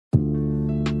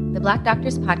The Black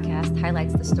Doctors podcast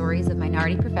highlights the stories of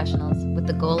minority professionals with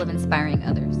the goal of inspiring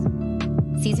others.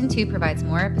 Season 2 provides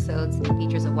more episodes and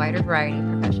features a wider variety of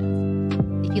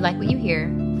professions. If you like what you hear,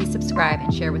 please subscribe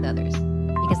and share with others,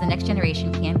 because the next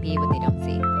generation can't be what they don't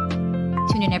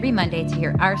see. Tune in every Monday to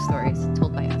hear our stories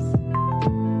told by us.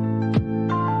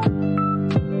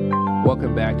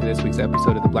 Welcome back to this week's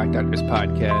episode of the Black Doctors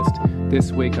podcast.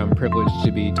 This week I'm privileged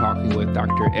to be talking with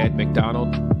Dr. Ed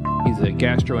McDonald. He's a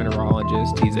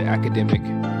gastroenterologist. He's an academic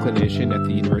clinician at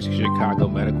the University of Chicago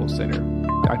Medical Center.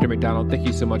 Dr. McDonald, thank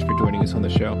you so much for joining us on the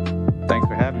show. Thanks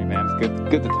for having me, man. It's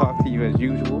good to talk to you as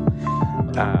usual.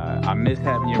 I miss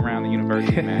having you around the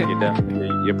university, man.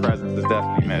 Your presence is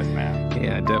definitely missed, man.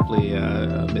 Yeah, definitely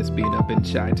miss being up in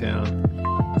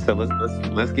Chi-Town. So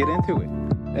let's get into it.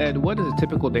 Ed, what is a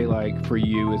typical day like for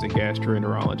you as a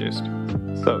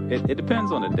gastroenterologist? So it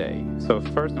depends on the day. So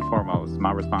first and foremost,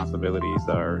 my responsibilities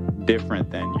are different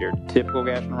than your typical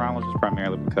gastroenterologist,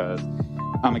 primarily because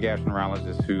I'm a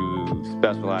gastroenterologist who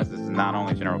specializes in not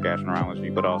only general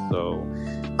gastroenterology, but also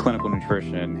clinical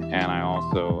nutrition, and I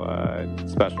also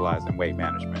specialize in weight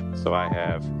management. So I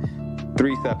have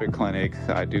 3 separate clinics.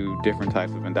 I do different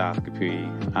types of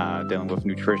endoscopy, dealing with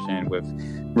nutrition, with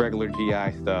regular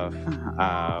GI stuff.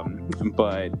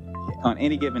 But on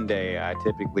any given day, I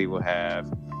typically will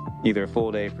have either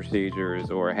full day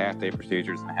procedures or half day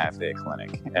procedures and a half day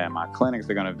clinic. And my clinics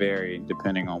are going to vary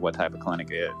depending on what type of clinic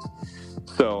it is.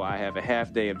 So I have a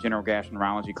half day of general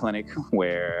gastroenterology clinic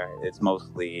where it's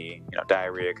mostly,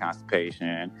 diarrhea,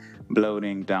 constipation,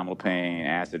 bloating, abdominal pain,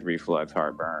 acid reflux,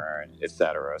 heartburn,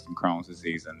 etc., some Crohn's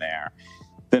disease in there.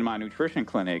 Then my nutrition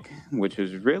clinic, which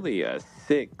is really a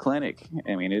sick clinic.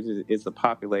 I mean, it's a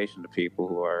population of people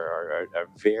who are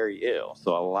very ill.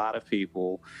 So a lot of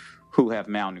people who have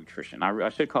malnutrition. I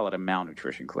should call it a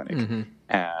malnutrition clinic.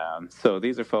 Mm-hmm. So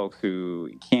these are folks who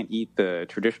can't eat the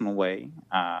traditional way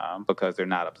because they're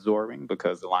not absorbing,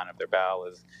 because the lining of their bowel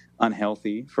is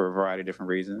unhealthy for a variety of different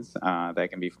reasons. That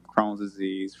can be from Crohn's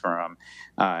disease, from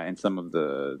and some of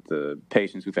the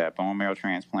patients who've had bone marrow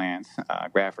transplants,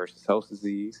 graft versus host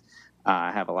disease.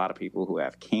 I have a lot of people who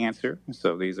have cancer.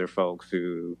 So these are folks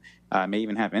who may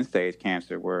even have end-stage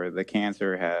cancer, where the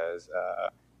cancer has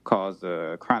caused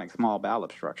a chronic small bowel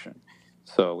obstruction.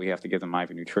 So we have to give them IV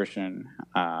nutrition.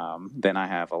 Then I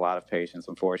have a lot of patients,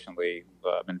 unfortunately, who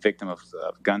have been victims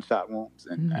of gunshot wounds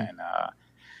and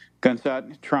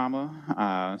gunshot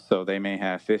trauma. So they may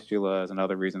have fistulas and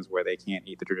other reasons where they can't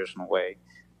eat the traditional way.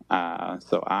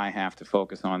 So I have to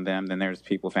focus on them. Then there's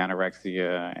people with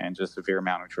anorexia and just severe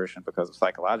malnutrition because of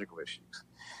psychological issues.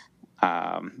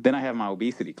 Then I have my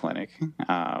obesity clinic,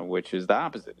 which is the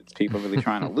opposite. It's people really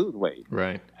trying to lose weight,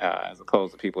 right? As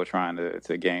opposed to people trying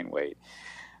to gain weight.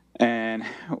 And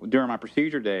during my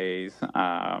procedure days,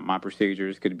 my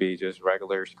procedures could be just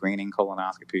regular screening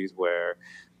colonoscopies where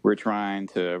we're trying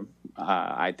to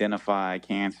identify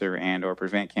cancer and or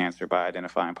prevent cancer by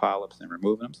identifying polyps and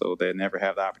removing them so they never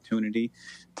have the opportunity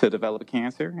to develop a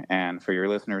cancer. And for your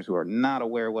listeners who are not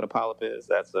aware of what a polyp is,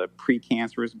 that's a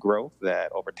precancerous growth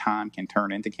that over time can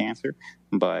turn into cancer,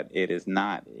 but it is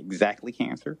not exactly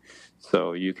cancer.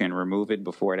 So you can remove it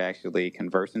before it actually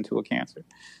converts into a cancer.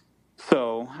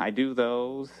 So I do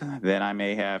those. Then I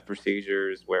may have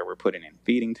procedures where we're putting in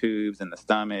feeding tubes in the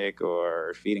stomach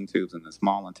or feeding tubes in the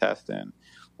small intestine,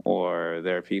 or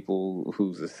there are people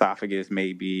whose esophagus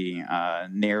may be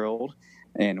narrowed,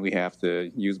 and we have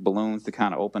to use balloons to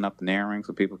kind of open up the narrowing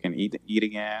so people can eat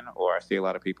again. Or I see a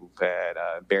lot of people who've had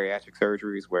bariatric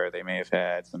surgeries where they may have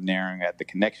had some narrowing at the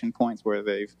connection points where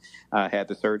they've had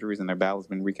the surgeries and their bowel has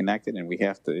been reconnected, and we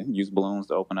have to use balloons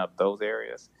to open up those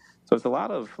areas. So it's a lot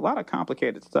of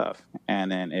complicated stuff.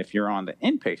 And then if you're on the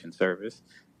inpatient service,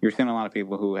 you're seeing a lot of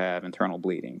people who have internal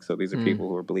bleeding. So these are people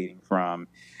who are bleeding from,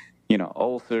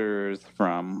 ulcers,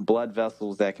 from blood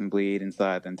vessels that can bleed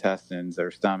inside the intestines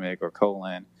or stomach or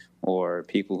colon, or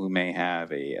people who may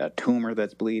have a tumor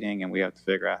that's bleeding, and we have to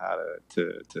figure out how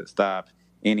to stop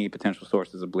any potential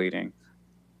sources of bleeding.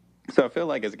 So I feel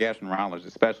like as a gastroenterologist,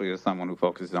 especially as someone who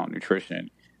focuses on nutrition,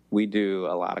 we do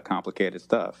a lot of complicated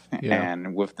stuff. Yeah.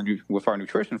 And with our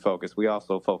nutrition focus, we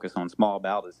also focus on small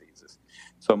bowel diseases.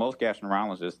 So most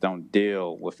gastroenterologists don't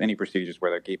deal with any procedures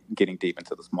where they're getting deep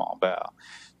into the small bowel.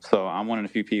 So I'm one of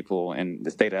the few people in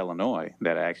the state of Illinois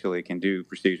that actually can do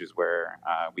procedures where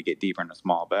we get deeper in the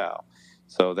small bowel.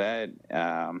 So that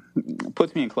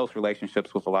puts me in close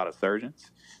relationships with a lot of surgeons.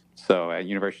 So at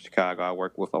University of Chicago, I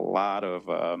work with a lot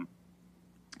of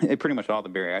pretty much all the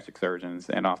bariatric surgeons,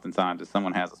 and oftentimes if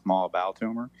someone has a small bowel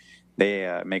tumor,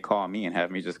 they may call me and have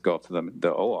me just go up to the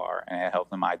OR and help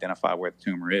them identify where the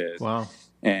tumor is. Wow.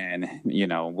 And,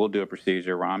 we'll do a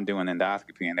procedure where I'm doing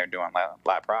endoscopy and they're doing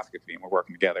laparoscopy, and we're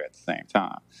working together at the same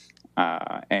time.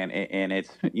 And it's,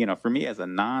 for me as a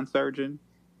non-surgeon,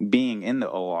 being in the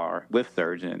OR with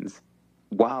surgeons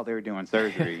while they're doing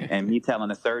surgery and me telling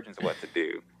the surgeons what to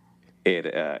do,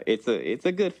 it's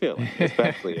a good feeling,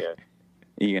 especially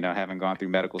having gone through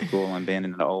medical school and been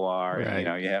in the OR. Right.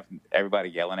 And, you have everybody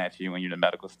yelling at you when you're a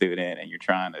medical student and you're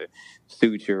trying to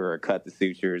suture or cut the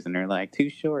sutures, and they're like, too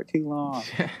short, too long.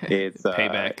 It's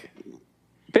payback.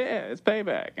 Yeah, it's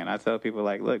payback. And I tell people,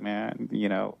 like, look, man,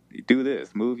 do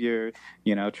this, move your,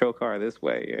 trocar this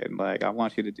way. And like, I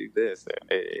want you to do this. And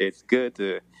it's good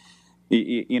to,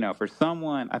 for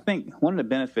someone, I think one of the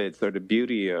benefits or the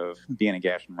beauty of being a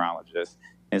gastroenterologist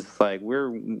is like, we're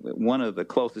one of the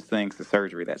closest things to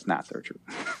surgery that's not surgery.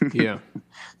 Yeah.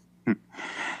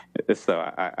 So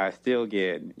I still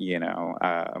get,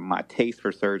 my taste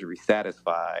for surgery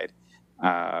satisfied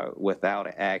without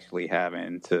actually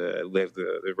having to live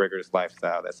the rigorous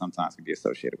lifestyle that sometimes can be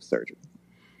associated with surgery.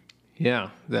 Yeah,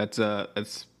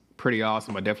 that's pretty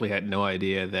awesome. I definitely had no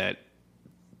idea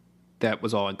that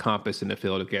was all encompassed in the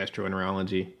field of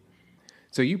gastroenterology.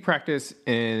 So you practice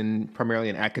in primarily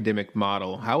an academic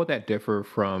model. How would that differ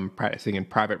from practicing in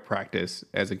private practice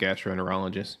as a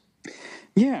gastroenterologist?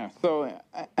 Yeah, so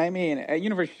I mean, at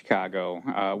University of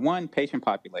Chicago, one patient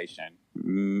population,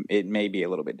 it may be a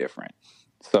little bit different.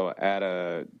 So at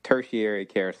a tertiary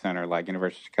care center like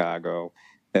University of Chicago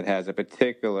that has a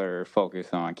particular focus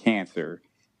on cancer,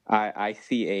 I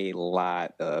see a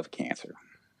lot of cancer,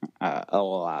 a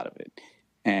lot of it.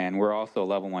 And we're also a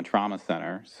level 1 trauma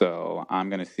center, so I'm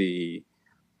going to see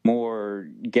more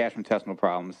gastrointestinal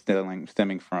problems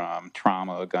stemming from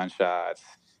trauma, gunshots,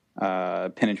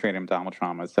 penetrating abdominal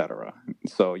trauma, et cetera.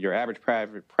 So your average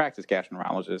private practice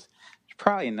gastroenterologist is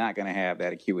probably not going to have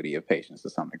that acuity of patients to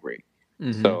some degree.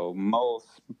 Mm-hmm. So most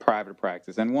private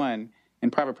practice, in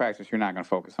private practice, you're not going to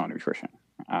focus on nutrition.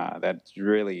 That's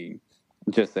really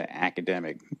just an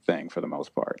academic thing for the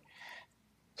most part.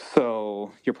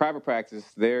 So your private practice,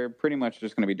 they're pretty much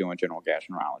just going to be doing general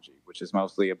gastroenterology, which is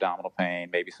mostly abdominal pain,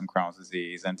 maybe some Crohn's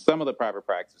disease. And some of the private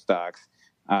practice docs,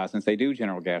 since they do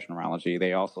general gastroenterology,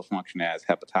 they also function as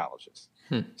hepatologists.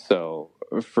 So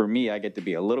for me, I get to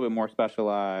be a little bit more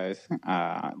specialized.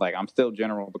 Like I'm still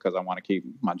general because I want to keep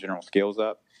my general skills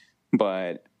up.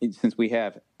 But since we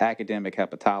have academic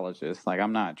hepatologists, like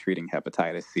I'm not treating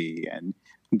hepatitis C and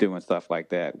doing stuff like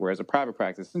that. Whereas a private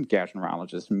practice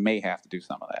gastroenterologist may have to do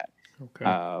some of that.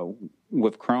 Okay.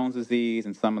 With Crohn's disease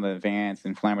and some of the advanced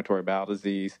inflammatory bowel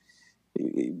disease,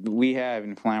 we have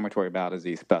inflammatory bowel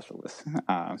disease specialists.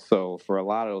 So for a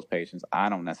lot of those patients, I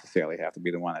don't necessarily have to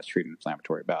be the one that's treating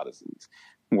inflammatory bowel disease.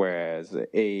 Whereas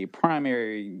a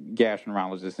primary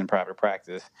gastroenterologist in private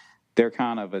practice, they're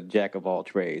kind of a jack of all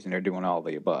trades and they're doing all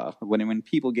the above. When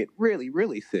people get really,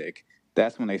 really sick,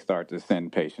 that's when they start to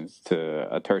send patients to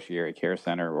a tertiary care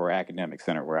center or academic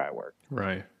center where I work.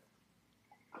 Right.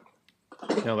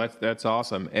 No, that's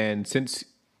awesome. And since,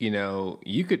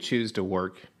 you could choose to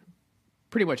work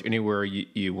pretty much anywhere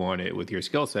you wanted with your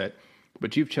skill set,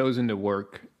 but you've chosen to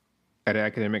work at an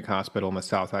academic hospital in the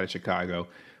Southside of Chicago.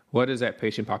 What does that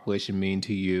patient population mean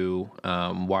to you?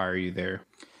 Why are you there?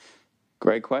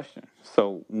 Great question.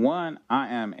 So one, I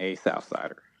am a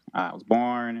Southsider. I was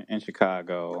born in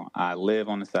Chicago. I live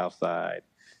on the South Side.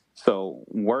 So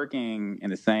working in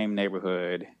the same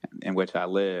neighborhood in which I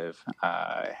live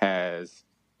has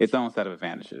its own set of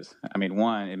advantages. I mean,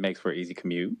 one, it makes for an easy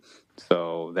commute.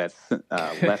 So that's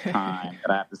less time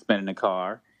that I have to spend in the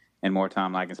car and more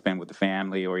time I can spend with the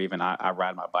family, or even I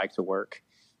ride my bike to work.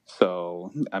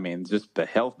 So, I mean, just the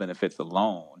health benefits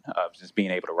alone of just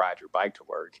being able to ride your bike to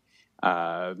work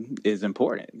is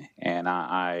important. And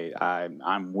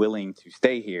I'm willing to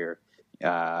stay here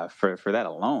for that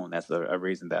alone. That's a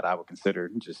reason that I would consider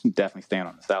just definitely staying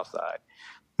on the South Side.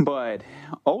 But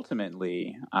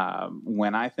ultimately,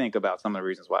 when I think about some of the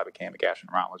reasons why I became a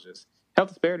gastroenterologist, health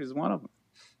disparities is one of them.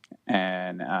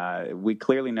 And we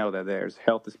clearly know that there's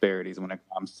health disparities when it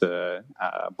comes to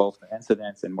both the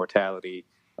incidence and mortality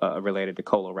related to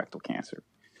colorectal cancer.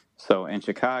 So in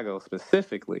Chicago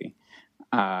specifically,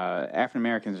 African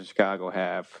Americans in Chicago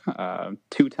have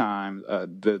 2 times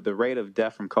the rate of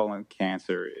death from colon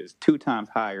cancer is 2 times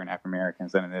higher in African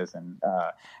Americans than it is in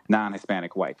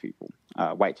non-Hispanic white people,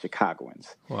 white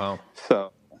Chicagoans. Wow.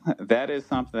 So that is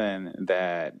something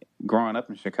that growing up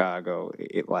in Chicago,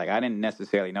 I didn't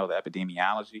necessarily know the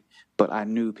epidemiology, but I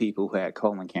knew people who had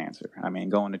colon cancer. I mean,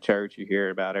 going to church, you hear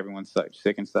about everyone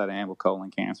sick and sudden with colon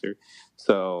cancer.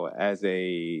 So as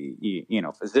a,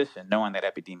 physician, knowing that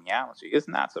epidemiology is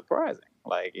not surprising.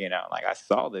 I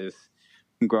saw this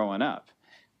growing up.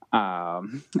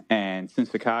 And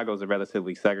since Chicago is a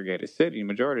relatively segregated city, the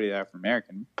majority of the African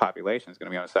American population is going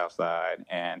to be on the south side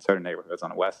and certain neighborhoods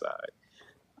on the west side.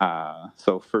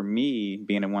 So for me,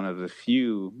 being in one of the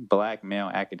few Black male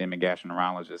academic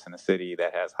gastroenterologists in a city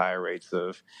that has higher rates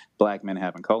of Black men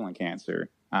having colon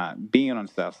cancer, being on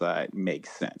the South Side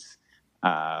makes sense.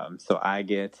 So I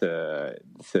get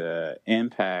to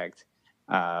impact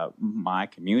my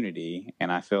community,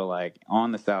 and I feel like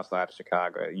on the South Side of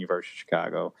Chicago, at University of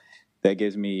Chicago, that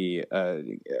gives me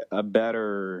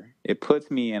it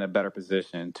puts me in a better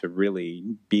position to really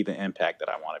be the impact that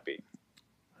I want to be.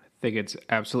 I think it's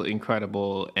absolutely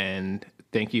incredible, and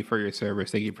thank you for your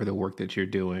service. Thank you for the work that you're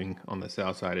doing on the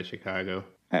South Side of Chicago.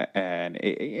 And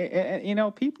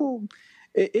people,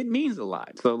 it means a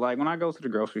lot. So like when I go to the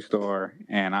grocery store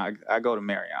and I go to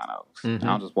Mariano's, mm-hmm.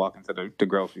 I'll just walk into the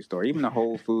grocery store, even the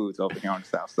Whole Foods over here on the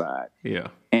South Side. Yeah.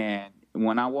 And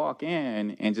when I walk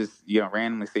in and just,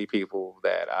 randomly see people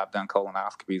that I've done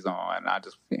colonoscopies on, and I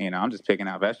just, I'm just picking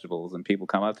out vegetables, and people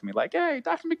come up to me like, "Hey,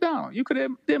 Dr. McDonald, you could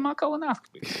have did my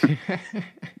colonoscopy."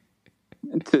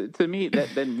 to me,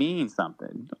 that means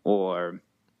something. Or,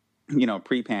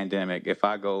 pre-pandemic, if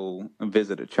I go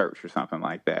visit a church or something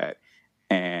like that,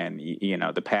 and,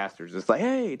 the pastor's just like,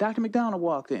 "Hey, Dr. McDonald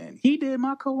walked in. He did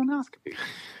my colonoscopy."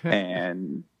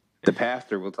 And the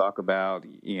pastor will talk about,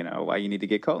 why you need to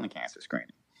get colon cancer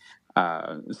screening.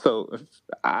 So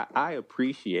I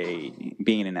appreciate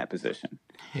being in that position.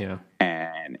 Yeah.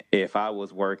 And if I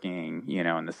was working,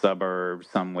 in the suburbs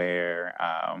somewhere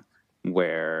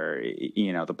where,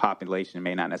 the population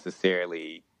may not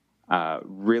necessarily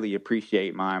really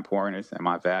appreciate my importance and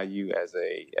my value as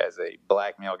a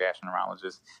Black male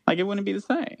gastroenterologist, it wouldn't be the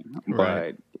same.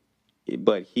 Right.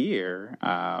 But here,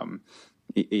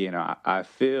 I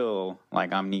feel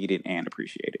like I'm needed and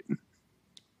appreciated.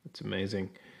 That's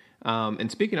amazing.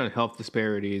 And speaking on health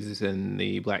disparities in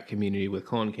the Black community with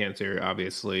colon cancer,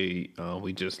 obviously,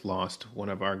 we just lost one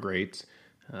of our greats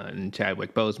in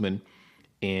Chadwick Boseman.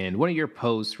 And one of your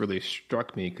posts really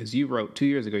struck me because 2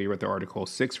 years ago, you wrote the article,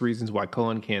 6 Reasons Why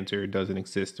Colon Cancer Doesn't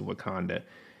Exist in Wakanda.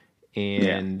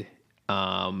 And,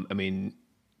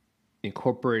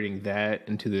 incorporating that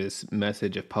into this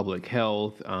message of public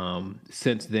health.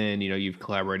 Since then, you've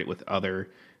collaborated with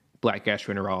other Black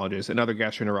gastroenterologists and other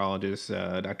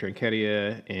gastroenterologists, Dr.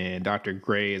 Nkedia and Dr.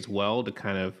 Gray as well, to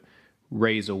kind of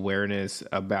raise awareness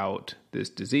about this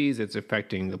disease that's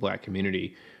affecting the Black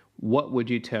community. What would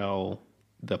you tell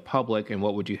the public, and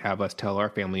what would you have us tell our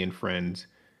family and friends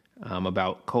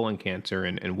about colon cancer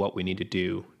and what we need to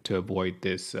do to avoid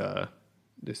this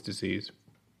disease?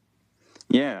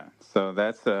 Yeah, so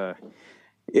that's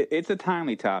it's a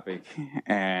timely topic,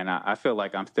 and I feel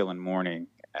like I'm still in mourning.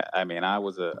 I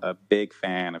was a big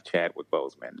fan of Chadwick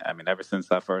Boseman. Ever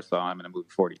since I first saw him in the movie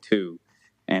 42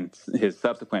 and his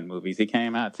subsequent movies, it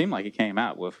seemed like he came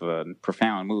out with a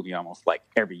profound movie almost like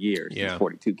every year since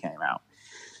 42 came out.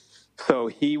 So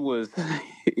he was,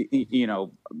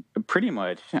 pretty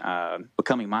much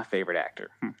becoming my favorite actor.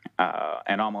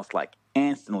 And almost like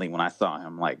instantly when I saw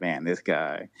him, like, man, this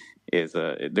guy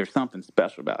there's something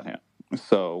special about him.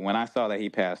 So when I saw that he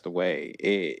passed away,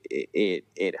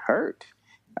 it hurt.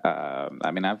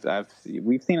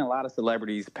 We've seen a lot of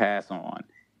celebrities pass on,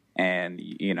 and,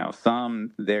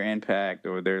 some, their impact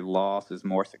or their loss is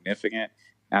more significant.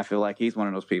 I feel like he's one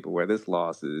of those people where this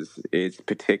loss is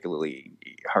particularly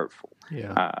hurtful.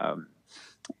 Yeah.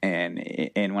 And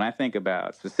when I think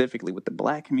about specifically with the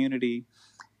Black community,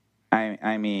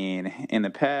 in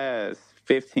the past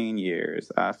 15 years,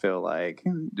 I feel like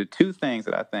the two things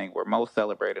that I think were most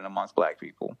celebrated amongst Black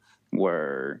people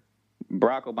were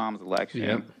Barack Obama's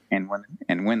election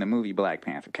and when the movie Black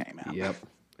Panther came out. Yep.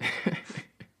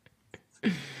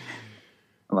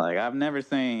 I've never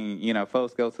seen,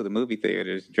 folks go to the movie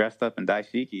theaters dressed up in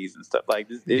dashikis and stuff like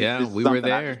this. We were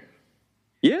there.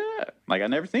 I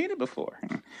never seen it before.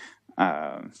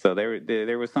 So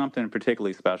there was something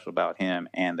particularly special about him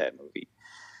and that movie.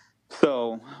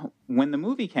 So when the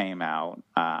movie came out,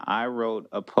 I wrote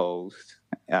a post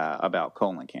about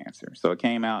colon cancer. So it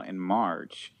came out in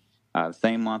March, the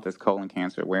same month as Colon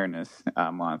Cancer Awareness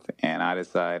Month, and I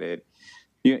decided,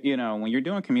 when you're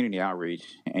doing community outreach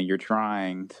and you're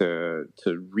trying to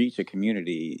reach a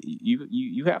community,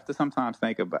 you have to sometimes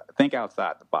think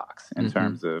outside the box in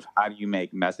terms of how do you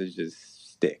make messages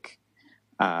stick.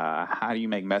 how do you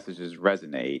make messages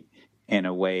resonate in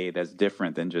a way that's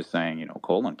different than just saying,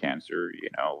 colon cancer,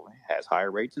 has higher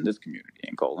rates in this community,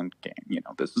 and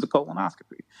this is a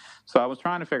colonoscopy. So I was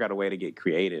trying to figure out a way to get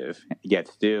creative, yet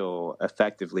still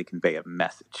effectively convey a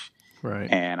message.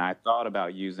 Right. And I thought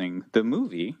about using the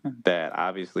movie that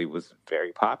obviously was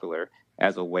very popular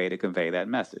as a way to convey that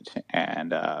message.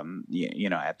 And,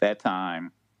 at that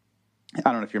time,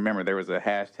 I don't know if you remember, there was a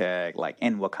hashtag like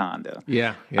in Wakanda.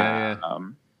 Yeah.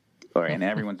 And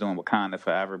everyone's doing Wakanda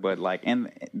forever. But like in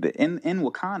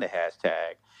Wakanda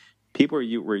hashtag, people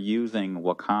were using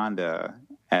Wakanda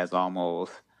as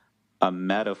almost a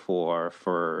metaphor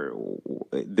for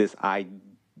this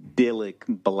idyllic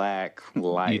black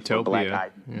life,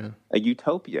 utopia. A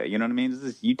utopia. You know what I mean? It's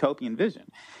this utopian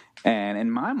vision. And in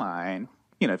my mind,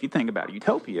 if you think about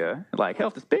utopia, like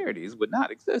health disparities would not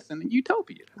exist in a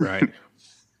utopia. Right.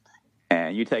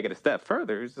 And you take it a step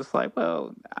further, it's just like,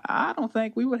 well, I don't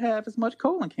think we would have as much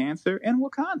colon cancer in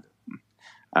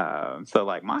Wakanda. So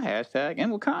like my hashtag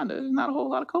in Wakanda is not a whole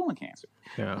lot of colon cancer.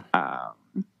 Yeah.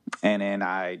 And then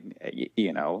I,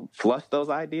 flushed those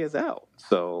ideas out.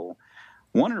 So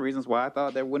one of the reasons why I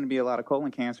thought there wouldn't be a lot of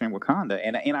colon cancer in Wakanda,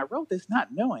 and I wrote this not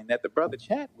knowing that the brother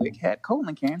Chadwick had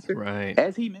colon cancer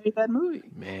as he made that movie.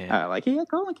 Man. He had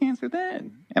colon cancer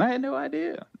then, and I had no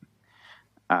idea.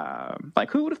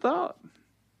 Who would have thought?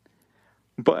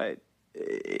 But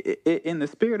in the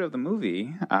spirit of the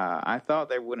movie, I thought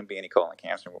there wouldn't be any colon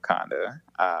cancer in Wakanda,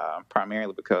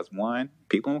 primarily because, one,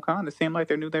 people in Wakanda seem like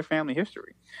they knew their family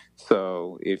history.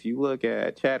 So if you look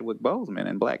at Chadwick Boseman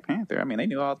and Black Panther, I mean, they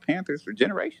knew all the Panthers for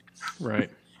generations. Right.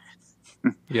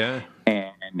 Yeah.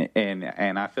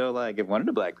 And I feel like if one of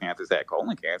the Black Panthers had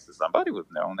colon cancer, somebody would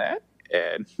have known that,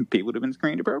 and people would have been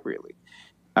screened appropriately.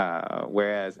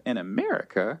 Whereas in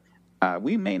America,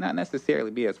 we may not necessarily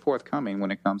be as forthcoming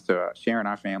when it comes to sharing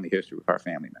our family history with our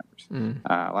family members.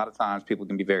 A lot of times people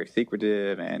can be very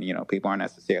secretive, and, people aren't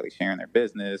necessarily sharing their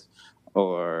business,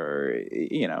 or,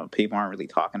 people aren't really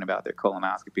talking about their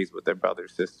colonoscopies with their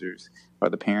brothers, sisters, or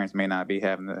the parents may not be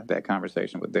having that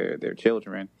conversation with their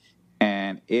children.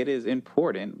 And it is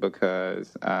important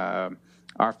because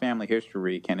our family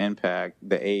history can impact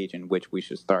the age in which we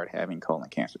should start having colon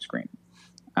cancer screening.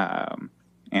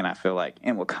 And I feel like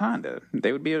in Wakanda,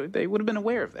 they would have been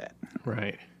aware of that.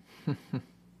 Right.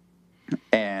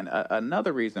 And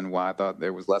another reason why I thought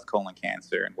there was less colon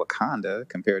cancer in Wakanda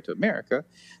compared to America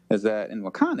is that in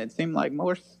Wakanda, it seemed like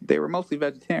they were mostly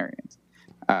vegetarians.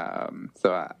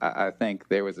 So I think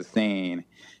there was a scene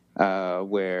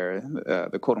where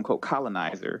the quote-unquote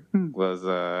colonizer was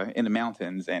in the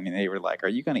mountains, and they were like, "Are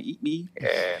you going to eat me?"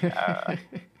 And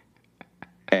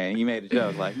and he made a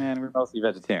joke like, "Man, we're mostly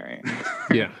vegetarian."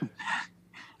 Yeah.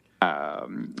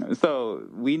 So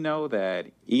we know that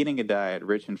eating a diet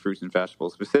rich in fruits and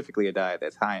vegetables, specifically a diet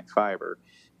that's high in fiber,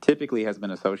 typically has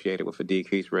been associated with a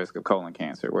decreased risk of colon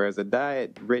cancer, whereas a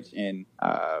diet rich in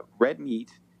red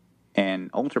meat and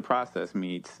ultra-processed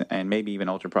meats, and maybe even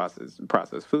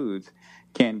ultra-processed foods,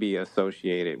 can be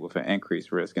associated with an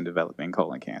increased risk in developing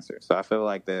colon cancer. So I feel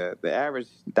like the average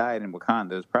diet in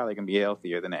Wakanda is probably going to be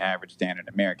healthier than the average standard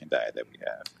American diet that we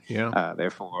have. Yeah.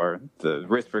 Therefore, the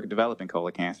risk for developing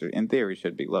colon cancer, in theory,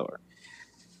 should be lower.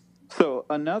 So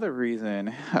another reason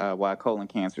why colon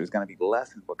cancer is going to be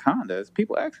less in Wakanda is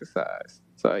people exercise.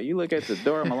 So you look at the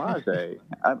Dora Milaje.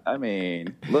 I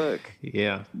mean, look.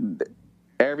 Yeah.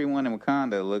 Everyone in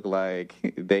Wakanda look like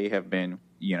they have been,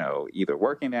 either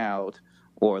working out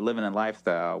or living a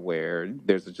lifestyle where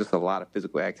there's just a lot of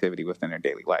physical activity within their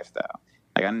daily lifestyle.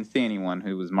 Like, I didn't see anyone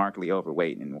who was markedly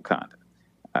overweight in Wakanda.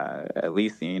 At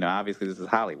least, obviously this is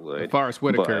Hollywood. Forrest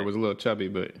Whitaker was a little chubby,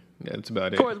 but that's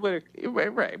about it. Forrest Whitaker,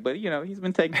 right. But, he's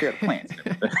been taking care of the plants.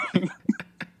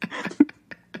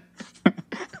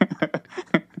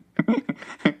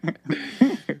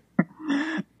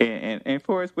 And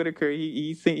Forrest Whitaker,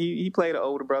 he played an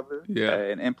older brother. Yeah.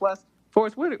 And plus,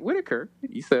 Forrest Whitaker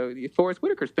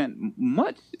spent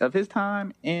much of his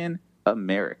time in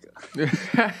America.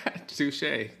 Touche.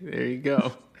 There you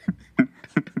go.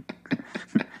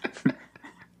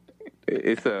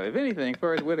 So, if anything,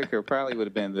 Forrest Whitaker probably would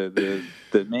have been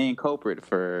the main culprit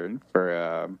for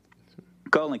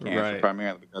colon cancer,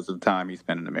 primarily because of the time he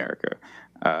spent in America,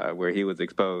 where he was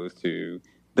exposed to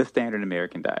the standard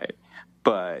American diet.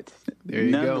 But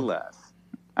nonetheless,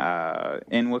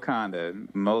 in Wakanda,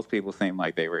 most people seem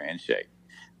like they were in shape.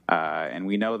 And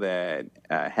we know that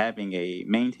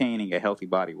maintaining a healthy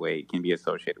body weight can be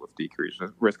associated with decreased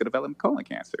risk of developing colon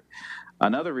cancer.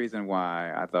 Another reason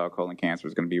why I thought colon cancer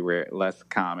was going to be less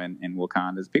common in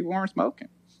Wakanda is people weren't smoking.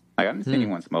 Like, I didn't see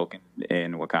anyone smoking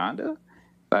in Wakanda.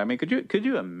 I mean, could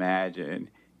you imagine?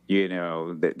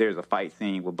 There's a fight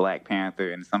scene with Black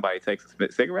Panther, and somebody takes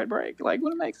a cigarette break. Like,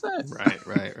 wouldn't make sense.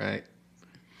 Right.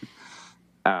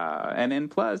 And then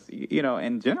plus,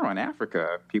 in general, in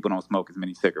Africa, people don't smoke as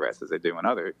many cigarettes as they do in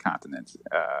other continents.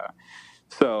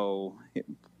 So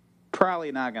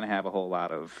probably not going to have a whole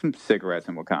lot of cigarettes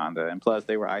in Wakanda. And plus,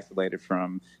 they were isolated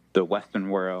from the Western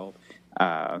world.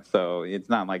 So it's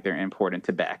not like they're importing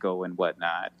tobacco and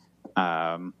whatnot.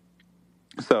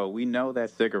 So we know that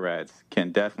cigarettes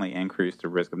can definitely increase the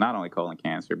risk of not only colon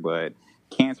cancer, but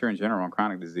cancer in general and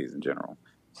chronic disease in general.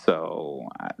 So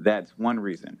that's one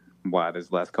reason why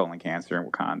there's less colon cancer in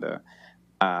Wakanda.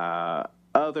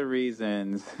 Other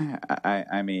reasons,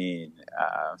 I mean,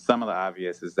 some of the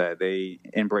obvious is that they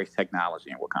embrace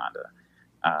technology in Wakanda.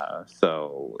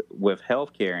 So with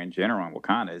healthcare in general in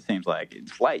Wakanda, it seems like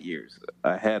it's light years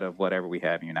ahead of whatever we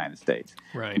have in the United States.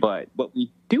 Right. But what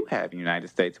we do have in the United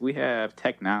States, we have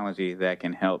technology that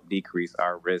can help decrease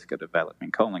our risk of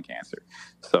developing colon cancer.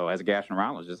 So as a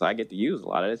gastroenterologist, I get to use a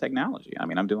lot of the technology. I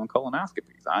mean, I'm doing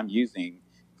colonoscopies. I'm using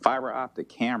fiber optic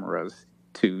cameras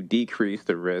to decrease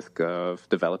the risk of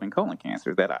developing colon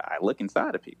cancer that I look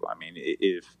inside of people. I mean,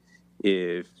 if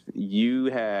you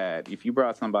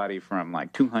brought somebody from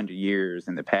like 200 years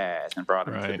in the past and brought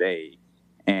them today,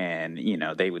 and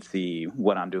they would see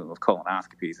what I'm doing with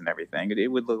colonoscopies and everything,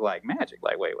 it would look like magic.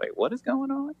 Like, wait, what is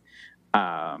going on?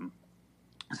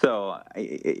 So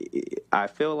I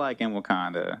feel like in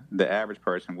Wakanda, the average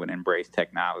person would embrace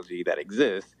technology that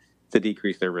exists to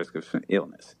decrease their risk of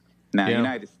illness. Now, in the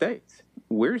United States,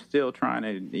 we're still trying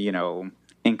to,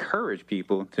 encourage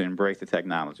people to embrace the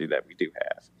technology that we do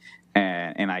have.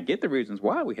 And I get the reasons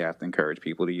why we have to encourage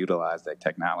people to utilize that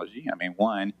technology. I mean,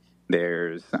 one,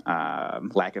 there's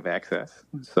lack of access.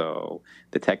 So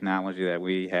the technology that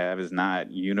we have is not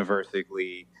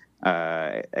universally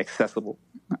accessible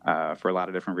for a lot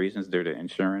of different reasons, due to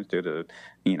insurance, due to,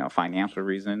 financial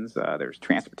reasons. There's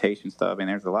transportation stuff, and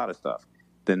there's a lot of stuff.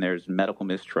 Then there's medical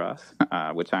mistrust,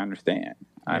 which I understand.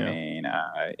 I mean,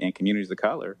 in communities of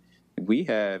color, we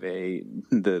have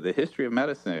the history of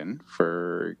medicine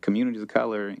for communities of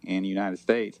color in the United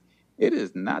States. It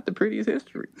is not the prettiest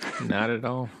history. Not at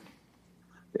all.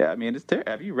 Yeah, I mean, it's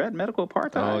terrible. Have you read Medical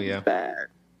Apartheid? Oh, yeah. It's bad.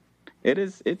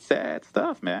 It's sad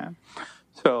stuff, man.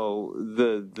 So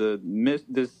the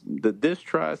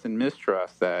distrust and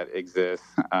mistrust that exists,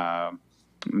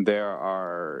 there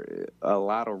are a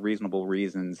lot of reasonable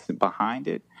reasons behind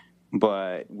it,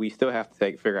 but we still have to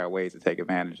figure out ways to take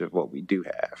advantage of what we do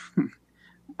have.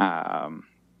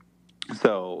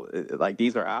 So, like,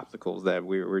 these are obstacles that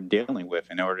we're dealing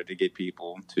with in order to get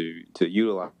people to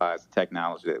utilize the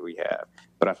technology that we have.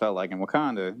 But I felt like in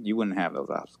Wakanda, you wouldn't have those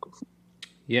obstacles.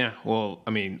 Yeah, well,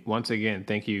 I mean, once again,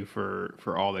 thank you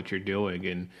for all that you're doing,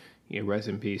 and rest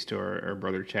in peace to our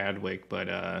brother Chadwick. But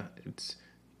it's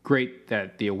great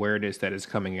that the awareness that is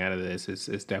coming out of this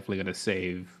is definitely going to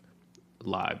save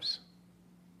lives.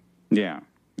 Yeah.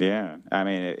 I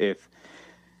mean,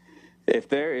 if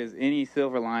there is any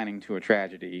silver lining to a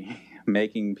tragedy,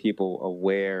 making people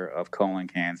aware of colon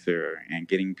cancer and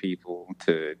getting people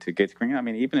to get screened. I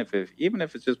mean, even if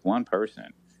it's just one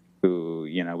person who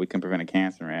we can prevent a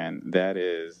cancer in,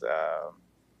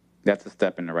 that's a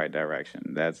step in the right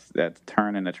direction. That's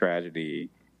turning a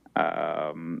tragedy.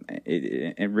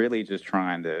 And really just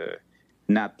trying to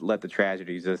not let the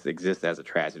tragedy just exist as a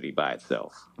tragedy by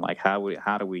itself. Like, how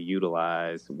do we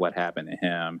utilize what happened to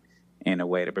him in a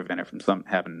way to prevent it from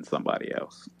happening to somebody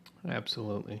else?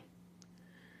 Absolutely.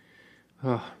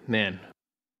 Oh, man.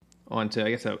 On to, I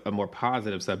guess, a more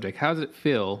positive subject. How does it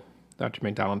feel, Dr.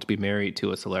 McDonald, to be married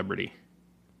to a celebrity?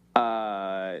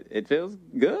 It feels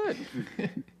good.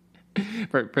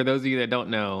 For those of you that don't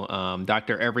know,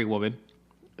 Dr. Every Woman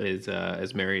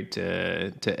is married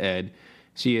to Ed.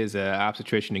 She is an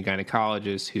obstetrician and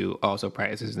gynecologist who also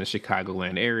practices in the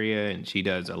Chicagoland area, and she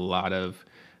does a lot of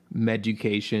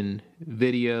meducation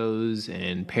videos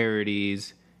and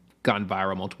parodies, gone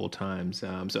viral multiple times.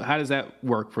 So how does that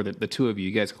work for the two of you?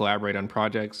 You guys collaborate on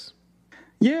projects?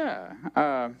 Yeah.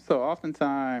 So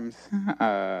oftentimes,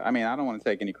 I mean, I don't want to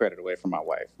take any credit away from my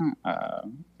wife.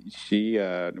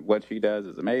 What she does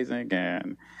is amazing,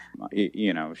 and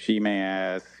she may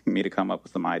ask me to come up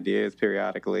with some ideas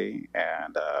periodically,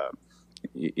 and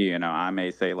I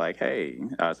may say like, hey,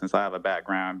 since I have a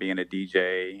background being a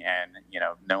DJ and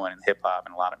knowing hip hop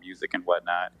and a lot of music and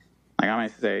whatnot, like I may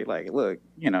say like, look,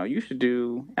 you should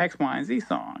do X, Y, and Z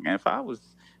song, and if I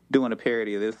was doing a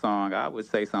parody of this song, I would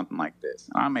say something like this.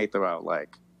 I may throw out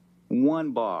like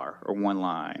one bar or one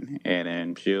line, and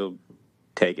then she'll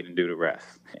take it and do the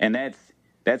rest. And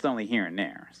that's only here and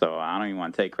there. So I don't even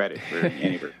want to take credit for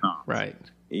any of her songs. Right.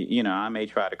 I may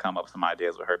try to come up with some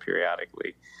ideas with her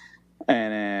periodically.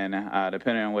 And then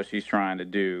depending on what she's trying to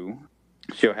do,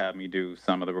 she'll have me do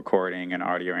some of the recording and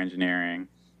audio engineering.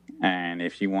 And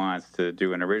if she wants to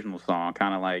do an original song,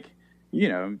 kind of like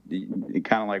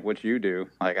what you do,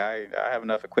 like I have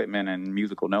enough equipment and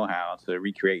musical know-how to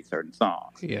recreate certain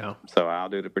songs. Yeah. So I'll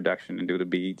do the production and do the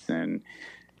beats and,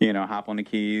 hop on the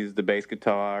keys, the bass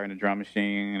guitar and the drum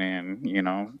machine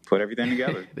and, put everything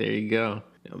together. There you go.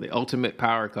 The ultimate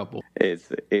power couple.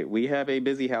 We have a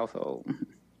busy household.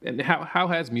 And how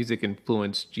has music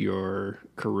influenced your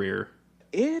career?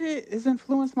 It has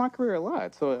influenced my career a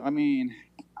lot. So,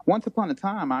 once upon a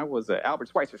time, I was an Albert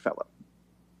Schweitzer Fellow.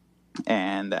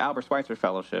 And the Albert Schweitzer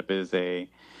Fellowship is a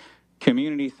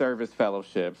community service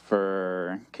fellowship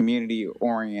for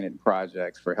community-oriented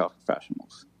projects for health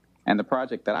professionals. And the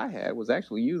project that I had was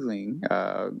actually using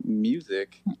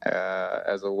music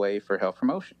as a way for health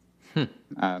promotion.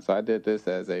 So I did this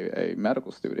as a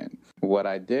medical student. What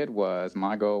I did was,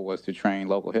 my goal was to train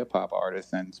local hip-hop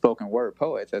artists and spoken word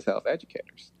poets as health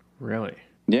educators. Really?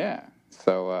 Yeah.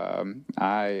 So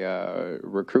I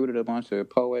recruited a bunch of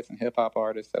poets and hip-hop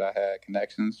artists that I had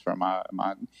connections from my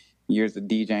years of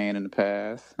DJing in the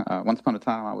past. Once upon a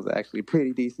time, I was actually a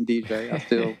pretty decent DJ. I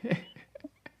still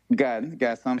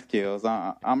got some skills.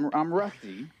 I'm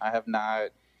rusty. I have not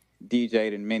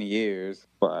DJ'd in many years,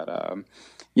 but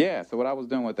so what I was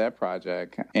doing with that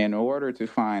project, in order to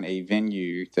find a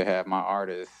venue to have my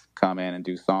artists come in and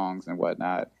do songs and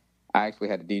whatnot, I actually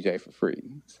had to DJ for free.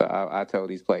 So I told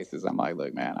these places, I'm like,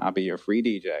 look, man, I'll be your free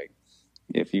DJ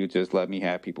if you just let me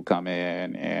have people come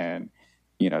in and,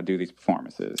 do these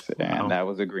performances. Wow. And that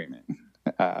was agreement.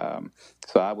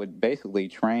 So I would basically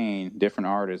train different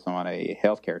artists on a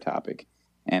healthcare topic,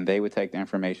 and they would take the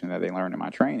information that they learned in my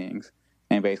trainings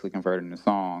and basically convert it into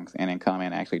songs and then come in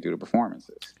and actually do the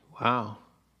performances. Wow.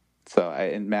 So,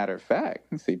 in matter of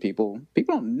fact, see, people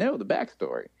don't know the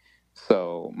backstory.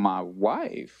 So my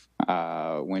wife,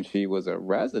 when she was a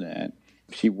resident,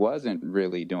 she wasn't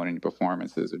really doing any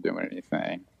performances or doing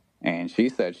anything. And she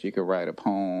said she could write a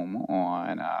poem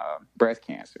on breast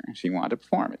cancer, and she wanted to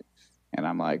perform it. And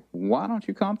I'm like, why don't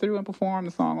you come through and perform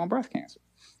the song on breast cancer?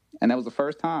 And that was the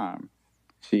first time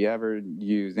she ever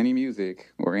used any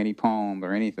music or any poem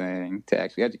or anything to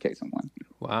actually educate someone.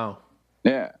 Wow.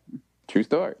 Yeah. True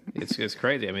story. It's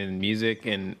crazy. Music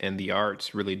and the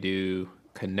arts really do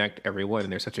connect everyone,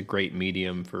 and they're such a great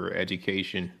medium for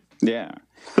education. Yeah.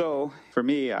 So for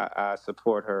me, I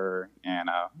support her and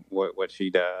what she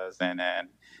does. And then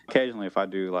occasionally if I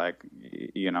do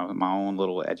my own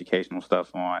little educational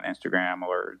stuff on Instagram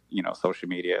or, social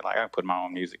media, I put my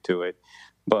own music to it.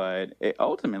 But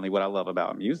ultimately what I love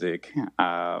about music,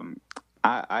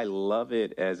 I love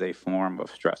it as a form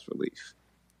of stress relief.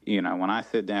 When I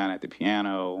sit down at the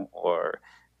piano or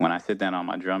when I sit down on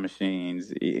my drum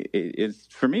machines,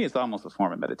 for me, it's almost a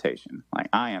form of meditation.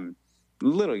 I am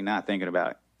literally not thinking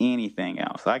about anything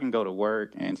else. I can go to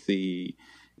work and see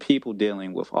people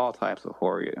dealing with all types of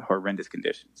horrendous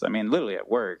conditions. Literally at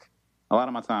work, a lot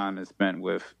of my time is spent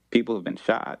with people who've been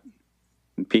shot,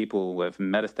 people with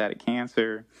metastatic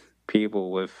cancer,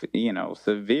 people with,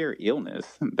 severe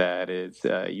illness that is,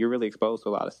 you're really exposed to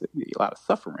a lot of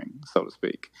suffering, so to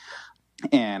speak.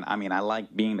 And I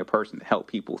like being the person to help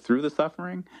people through the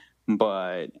suffering,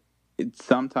 but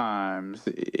sometimes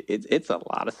it's a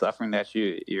lot of suffering that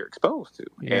you're exposed to.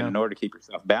 Yeah. And in order to keep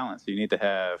yourself balanced, you need to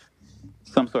have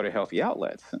some sort of healthy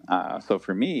outlets. So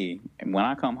for me, when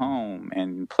I come home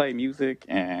and play music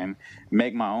and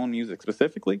make my own music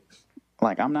specifically,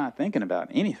 I'm not thinking about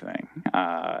anything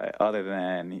other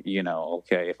than,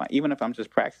 okay, even if I'm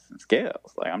just practicing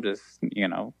scales, I'm just,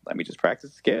 let me just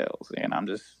practice scales, and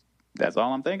that's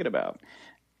all I'm thinking about.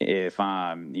 If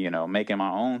I'm, making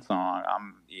my own song,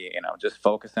 I'm, just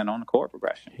focusing on the chord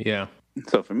progression. Yeah.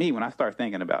 So for me, when I start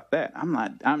thinking about that, I'm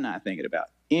not thinking about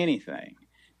anything.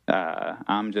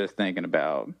 I'm just thinking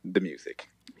about the music.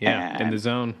 Yeah. In the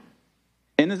zone.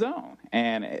 In the zone.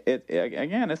 And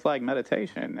it's like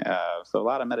meditation. So a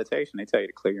lot of meditation, they tell you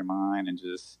to clear your mind and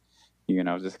just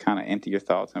kind of empty your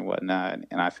thoughts and whatnot.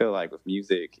 And I feel like with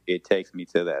music, it takes me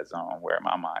to that zone where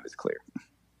my mind is clear.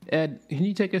 Ed, can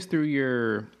you take us through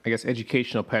your,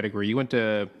 educational pedigree? You went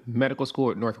to medical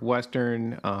school at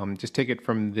Northwestern. Just take it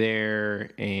from there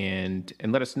and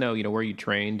let us know, where you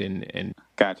trained and.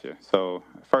 Gotcha. So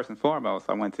first and foremost,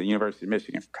 I went to the University of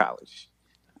Michigan for college.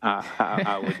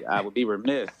 I would be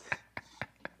remiss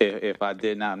if I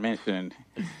did not mention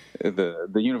the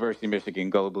University of Michigan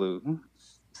Go Blue.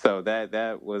 So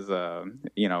that was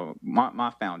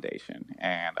my foundation,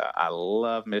 and I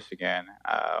love Michigan.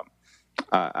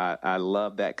 I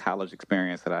love that college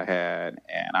experience that I had,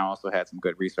 and I also had some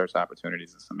good research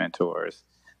opportunities and some mentors,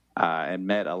 and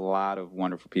met a lot of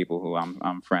wonderful people who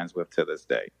I'm friends with to this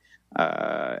day.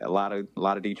 A lot of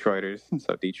Detroiters.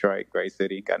 So Detroit, great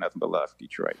city, got nothing but love for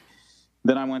Detroit.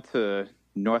 Then I went to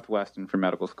Northwestern for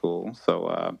medical school.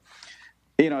 So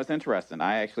it's interesting.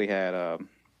 I actually had a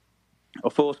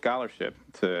full scholarship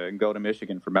to go to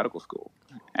Michigan for medical school,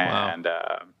 and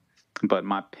but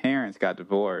my parents got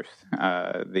divorced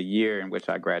the year in which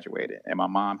I graduated, and my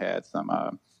mom had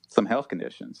some health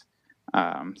conditions.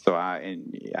 So I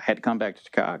had to come back to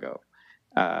Chicago.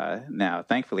 Now,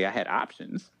 thankfully, I had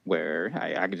options where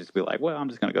I could just be like, well, I'm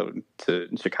just going to go to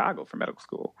Chicago for medical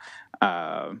school.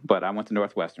 But I went to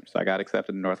Northwestern. So I got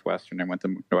accepted to Northwestern and went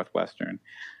to Northwestern.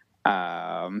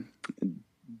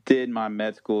 Did my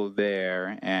med school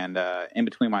there. And in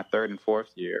between my third and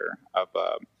fourth year of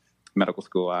medical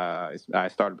school, I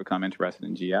started to become interested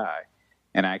in GI.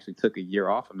 And I actually took a year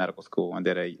off of medical school and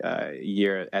did a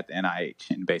year at the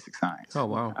NIH in basic science. Oh,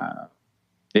 wow.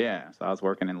 Yeah, so I was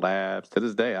working in labs. To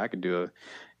this day, I could do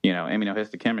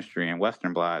immunohistochemistry and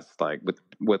Western blots like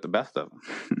with the best of them.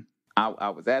 I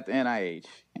was at the NIH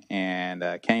and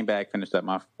came back, finished up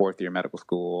my fourth year medical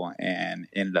school, and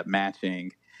ended up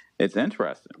matching. It's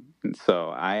interesting. So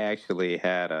I actually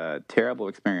had a terrible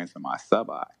experience in my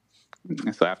sub-I.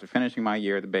 So after finishing my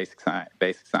year at the basic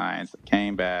science,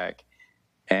 came back,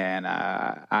 and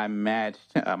I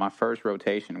matched. My first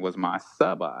rotation was my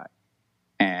sub-I.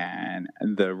 And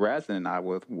the resident I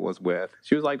was with,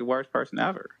 she was like the worst person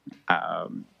ever.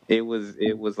 It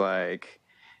was like,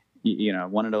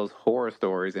 one of those horror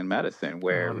stories in medicine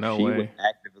where she would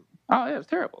actively. Oh, yeah, it was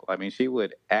terrible. I mean, she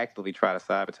would actively try to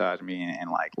sabotage me and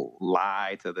like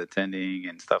lie to the attending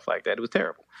and stuff like that. It was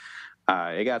terrible.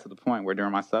 It got to the point where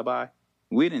during my sub-I,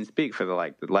 we didn't speak for the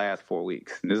last 4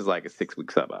 weeks. And this is like a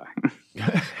 6-week sub-I.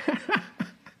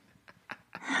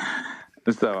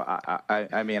 So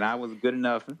I mean, I was a good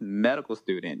enough medical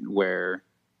student where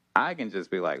I can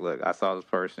just be like, look, I saw this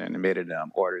person, admitted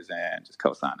them, orders in, just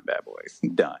co-sign the bad boys,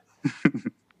 done.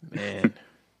 Man.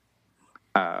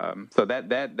 So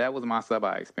that was my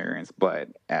sub-I experience. But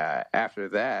after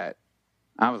that,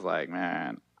 I was like,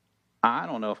 man, I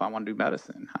don't know if I want to do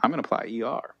medicine. I'm going to apply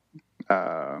ER.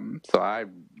 So I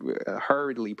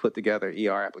hurriedly put together an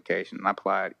ER application and I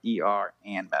applied ER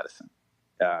and medicine.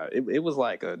 It was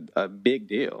like a big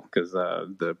deal because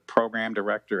the program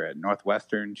director at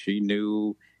Northwestern, she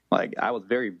knew, like, I was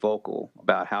very vocal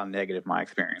about how negative my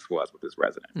experience was with this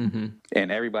resident. Mm-hmm.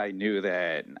 And everybody knew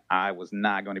that I was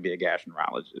not going to be a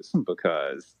gastroenterologist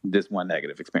because this one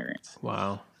negative experience.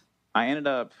 Wow. I ended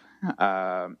up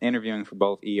interviewing for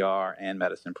both ER and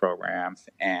medicine programs,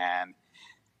 and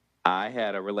I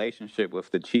had a relationship with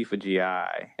the chief of GI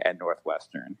at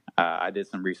Northwestern. I did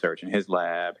some research in his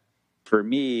lab. For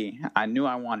me, I knew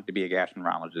I wanted to be a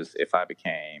gastroenterologist if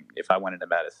I went into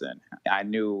medicine. I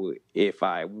knew if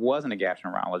I wasn't a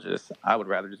gastroenterologist, I would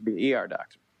rather just be an ER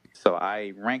doctor. So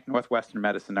I ranked Northwestern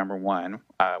medicine number one,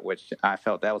 which I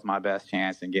felt that was my best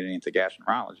chance in getting into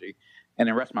gastroenterology. And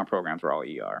the rest of my programs were all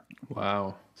ER.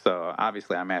 Wow. So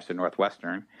obviously I matched at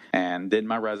Northwestern and did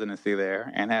my residency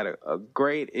there and had a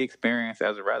great experience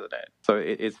as a resident. So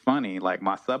it's funny, like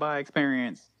my sub-I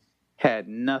experience had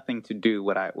nothing to do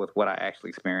with what I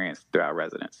actually experienced throughout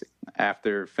residency.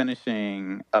 After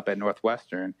finishing up at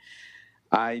Northwestern,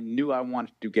 I knew I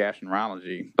wanted to do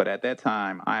gastroenterology, but at that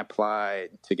time, I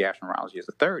applied to gastroenterology as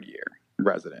a third-year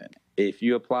resident. If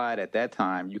you applied at that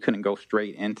time, you couldn't go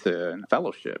straight into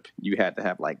fellowship. You had to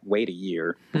have wait a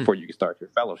year before you could start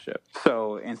your fellowship.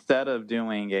 So instead of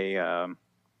doing a a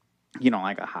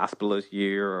hospitalist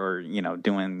year or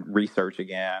doing research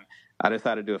again, I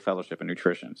decided to do a fellowship in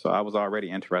nutrition. So I was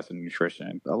already interested in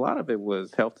nutrition. A lot of it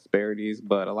was health disparities,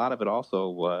 but a lot of it also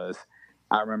was,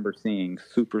 I remember seeing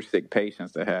super sick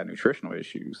patients that had nutritional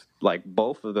issues. Like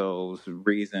both of those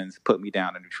reasons put me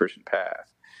down a nutrition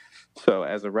path. So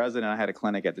as a resident, I had a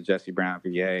clinic at the Jesse Brown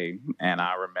VA, and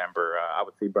I remember I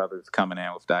would see brothers coming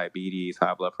in with diabetes,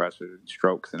 high blood pressure,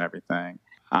 strokes, and everything.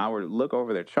 I would look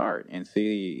over their chart and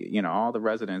see, all the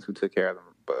residents who took care of them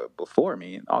before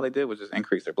me, and all they did was just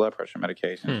increase their blood pressure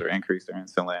medications or increase their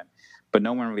insulin. But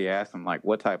no one really asked them,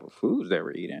 what type of foods they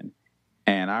were eating.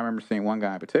 And I remember seeing one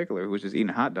guy in particular who was just eating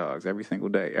hot dogs every single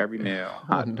day, every meal.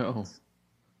 Hot dogs.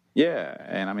 Yeah.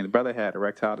 And I mean, the brother had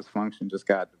erectile dysfunction, just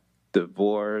got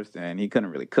divorced, and he couldn't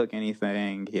really cook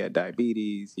anything. He had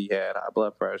diabetes. He had high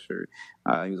blood pressure.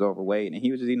 He was overweight, and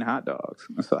he was just eating hot dogs.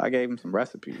 So I gave him some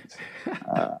recipes.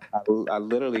 I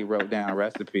literally wrote down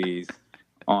recipes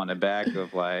on the back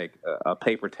of like a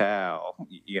paper towel,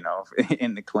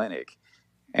 in the clinic.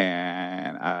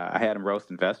 And I had him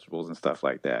roasting vegetables and stuff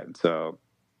like that. And so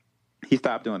he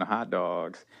stopped doing the hot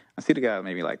dogs. I see the guy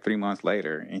maybe like 3 months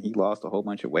later, and he lost a whole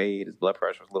bunch of weight. His blood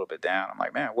pressure was a little bit down. I'm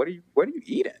like, man, what are you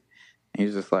eating? And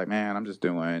he's just like, man, I'm just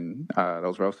doing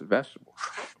those roasted vegetables.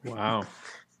 Wow.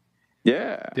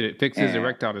 Yeah. Did it fix his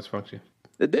erectile dysfunction?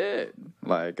 It did.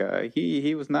 Like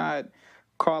he was not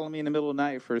calling me in the middle of the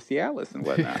night for Cialis and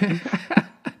whatnot.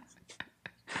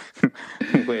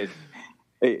 Which,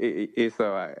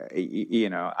 so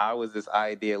I was this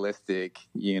idealistic,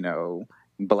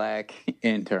 Black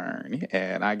intern,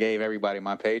 and I gave everybody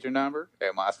my pager number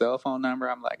and my cell phone number.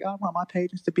 I'm like, I want my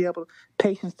patients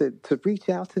to reach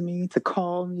out to me, to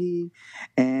call me,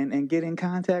 and get in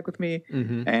contact with me.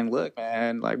 Mm-hmm. And look,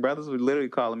 man, like brothers would literally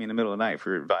calling me in the middle of the night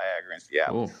for Viagra and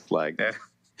Cialis, like that.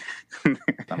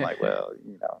 I'm like, well,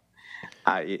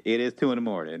 it is 2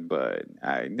 a.m, but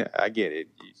I get it.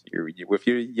 You're with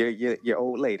your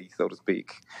old lady, so to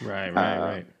speak.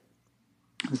 Right.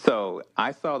 So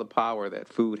I saw the power that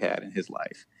food had in his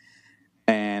life.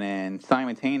 And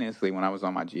simultaneously, when I was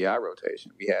on my GI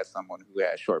rotation, we had someone who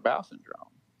had short bowel syndrome.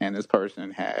 And this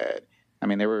person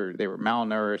they were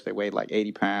malnourished. They weighed like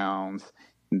 80 pounds.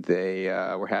 They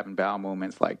were having bowel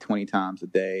movements like 20 times a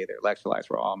day. Their electrolytes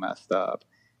were all messed up.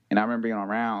 And I remember being on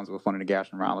rounds with one of the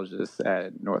gastroenterologists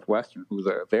at Northwestern, who's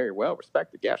a very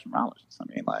well-respected gastroenterologist. I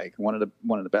mean, like one of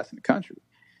the best in the country.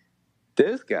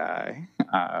 This guy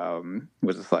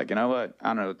was just like, you know what? I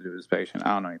don't know what to do with this patient.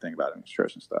 I don't know anything about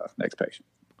nutrition stuff. Next patient.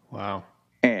 Wow.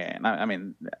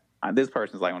 And this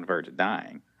person's like on the verge of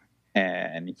dying.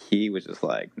 And he was just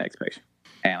like, next patient.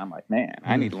 And I'm like, man,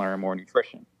 I need to learn more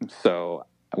nutrition. So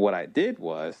what I did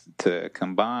was to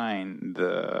combine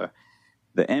the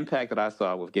impact that I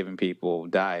saw with giving people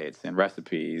diets and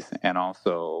recipes, and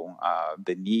also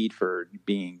the need for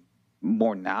being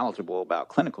more knowledgeable about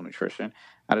clinical nutrition.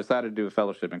 I decided to do a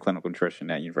fellowship in clinical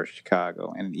nutrition at University of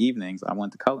Chicago. And in the evenings, I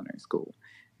went to culinary school.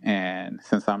 And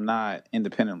since I'm not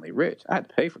independently rich, I had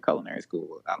to pay for culinary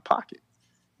school out of pocket.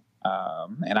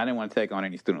 And I didn't want to take on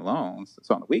any student loans.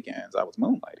 So on the weekends, I was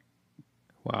moonlighting.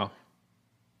 Wow.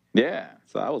 Yeah.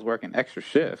 So I was working extra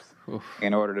shifts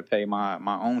in order to pay my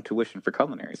own tuition for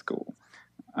culinary school.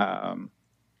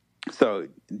 So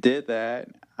did that.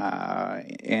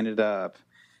 Ended up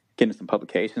getting some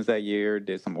publications that year,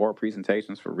 did some oral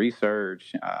presentations for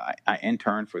research. I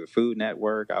interned for the Food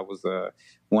Network. I was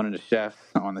one of the chefs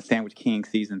on the Sandwich King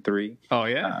season 3. Oh,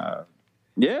 yeah?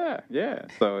 Yeah.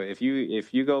 So if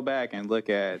you go back and look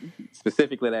at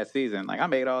specifically that season, like I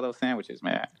made all those sandwiches,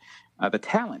 man. The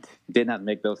talent did not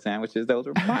make those sandwiches. Those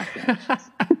were my sandwiches.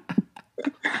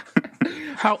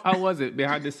 How was it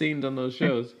behind the scenes on those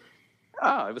shows?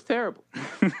 Oh, it was terrible.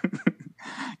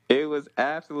 It was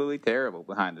absolutely terrible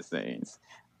behind the scenes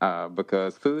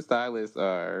because food stylists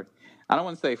I don't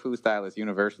want to say food stylists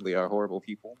universally are horrible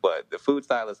people, but the food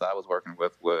stylist I was working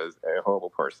with was a horrible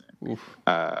person.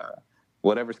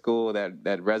 Whatever school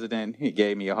that resident he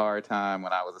gave me a hard time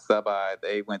when I was a sub-I,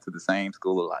 they went to the same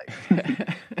school of life.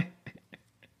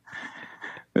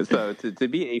 So to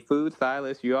be a food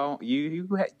stylist, you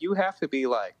have to be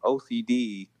like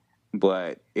OCD,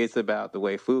 but it's about the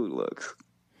way food looks.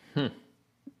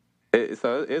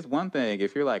 So it's one thing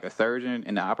if you're like a surgeon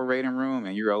in the operating room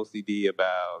and you're OCD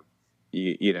about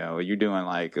you're doing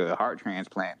like a heart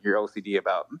transplant. You're OCD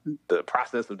about the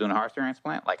process of doing a heart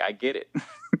transplant. Like I get it,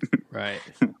 right?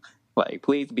 Like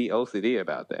please be OCD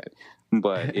about that.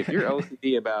 But if you're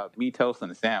OCD about me toasting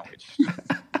a sandwich.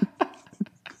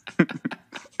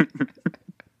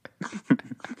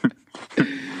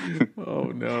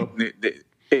 Oh no!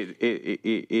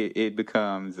 It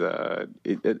becomes an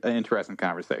interesting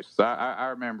conversation. So I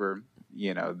remember,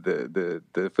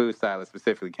 the food stylist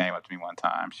specifically came up to me one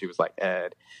time. She was like,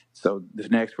 Ed, so the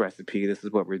next recipe, this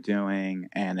is what we're doing,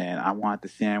 and then I want the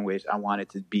sandwich. I want it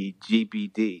to be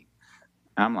GBD.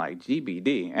 I'm like,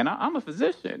 GBD, and I'm a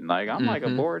physician. Like I'm like a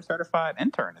board certified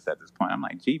internist at this point. I'm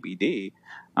like GBD.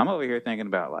 I'm over here thinking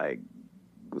about like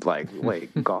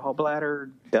wait, gallbladder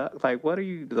duct? Like what is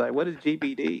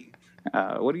GBD?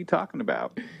 What are you talking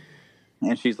about?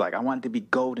 And she's like, I want it to be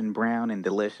golden brown and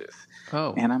delicious.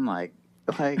 Oh. And I'm like,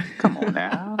 come on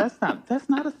now. That's not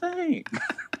a thing.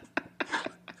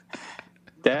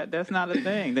 That's not a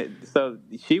thing. So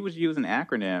she was using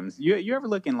acronyms. You ever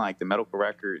look in like the medical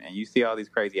record and you see all these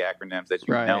crazy acronyms that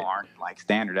you know aren't like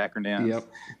standard acronyms? Yep.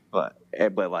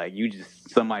 But like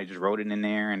somebody just wrote it in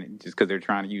there, and just because they're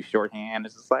trying to use shorthand,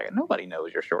 it's just like nobody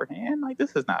knows your shorthand. Like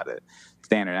this is not a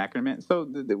standard acronym. So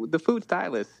the food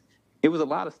stylist it was a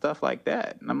lot of stuff like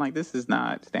that. And I'm like, this is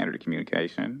not standard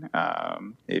communication.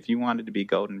 If you wanted to be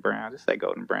golden brown, just say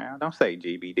golden brown. Don't say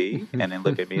GBD. And then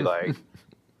look at me like,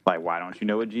 why don't you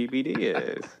know what GBD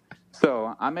is?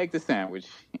 So I make the sandwich,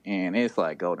 and it's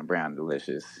like golden brown,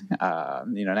 delicious.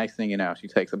 Next thing you know, she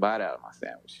takes a bite out of my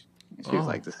sandwich. And she was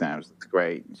like, the sandwich looks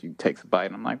great. And she takes a bite,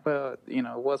 and I'm like, well, it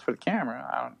was for the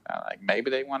camera.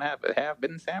 Maybe they want to have a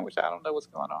half-bitten sandwich. I don't know what's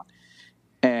going on.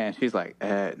 And she's like,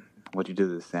 Ed, what'd you do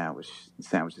to the sandwich? The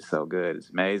sandwich is so good. It's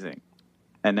amazing.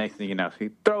 And next thing you know,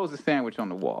 she throws the sandwich on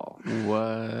the wall.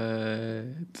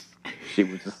 What? She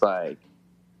was just like,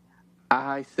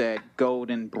 I said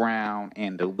golden brown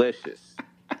and delicious.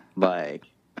 Like,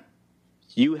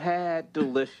 you had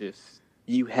delicious,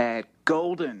 you had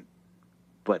golden,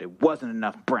 but it wasn't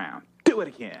enough brown. Do it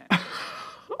again.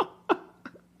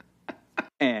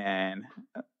 And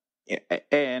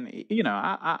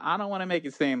I don't want to make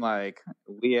it seem like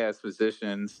we as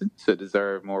physicians should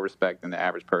deserve more respect than the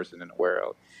average person in the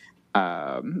world.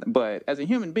 But as a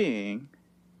human being,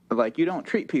 like, you don't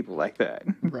treat people like that.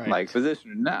 Right. Like,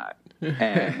 physicians are not.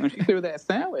 And when she threw that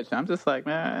sandwich, I'm just like,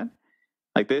 man,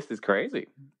 like, this is crazy.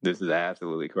 This is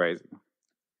absolutely crazy.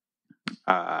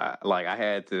 I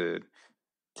had to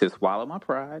swallow my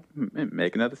pride,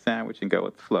 make another sandwich, and go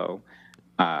with the flow.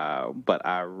 But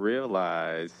I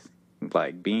realized,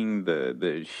 like, being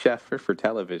the chef for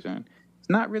television, it's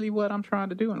not really what I'm trying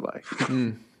to do in life.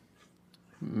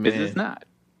 It's just not.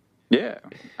 Yeah.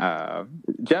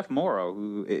 Jeff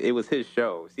Morrow, it was his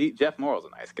show. See, Jeff Morrow's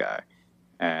a nice guy.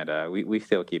 And we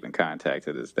still keep in contact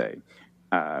to this day.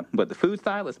 But the food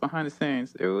stylist behind the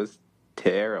scenes, it was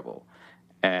terrible.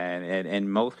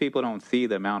 And most people don't see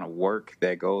the amount of work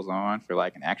that goes on for,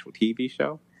 like, an actual TV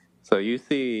show. So you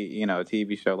see, a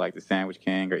TV show like The Sandwich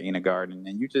King or Ina Garden,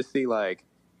 and you just see, like,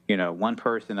 one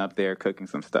person up there cooking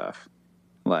some stuff.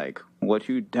 Like, what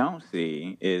you don't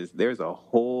see is there's a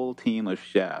whole team of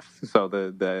chefs. So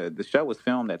the show was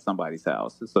filmed at somebody's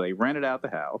house. So they rented out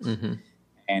the house,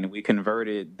 and we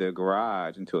converted the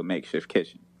garage into a makeshift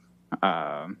kitchen.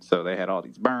 So they had all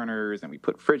these burners, and we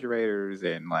put refrigerators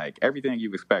and, like, everything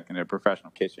you expect in a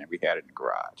professional kitchen, we had it in the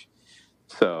garage.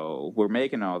 So we're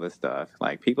making all this stuff.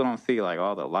 Like, people don't see, like,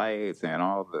 all the lights and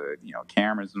all the,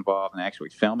 cameras involved in actually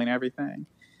filming everything.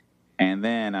 And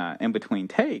then in between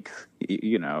takes,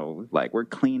 like, we're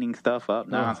cleaning stuff up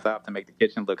nonstop to make the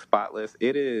kitchen look spotless.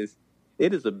 It is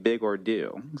a big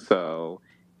ordeal. So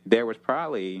there was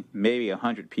probably maybe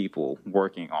 100 people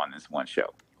working on this one show.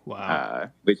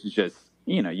 Wow. Which is just,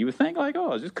 you would think, like,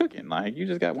 oh, it's just cooking. Like, you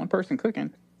just got one person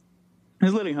cooking.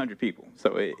 There's literally 100 people.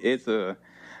 So it's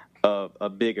a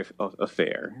big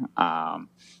affair.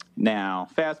 Now,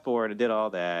 fast forward, I did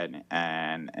all that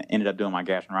and ended up doing my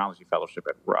gastroenterology fellowship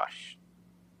at Rush.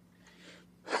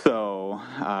 So,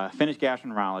 finished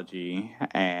gastroenterology,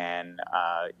 and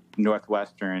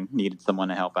Northwestern needed someone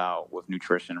to help out with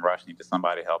nutrition. Rush needed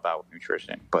somebody to help out with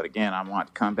nutrition. But again, I wanted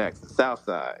to come back to the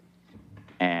Southside,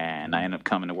 and I ended up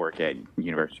coming to work at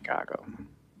University of Chicago.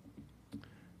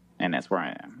 And that's where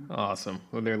I am. Awesome.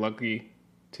 Well, they're lucky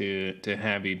to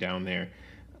have you down there.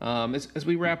 As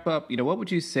we wrap up, what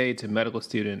would you say to medical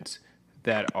students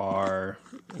that are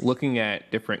looking at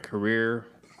different career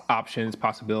options,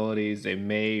 possibilities? They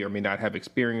may or may not have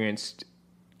experienced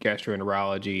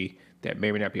gastroenterology, that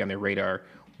may or may not be on their radar.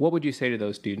 What would you say to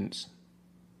those students?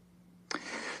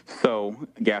 So,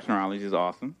 gastroenterology is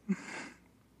awesome.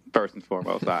 First and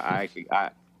foremost, I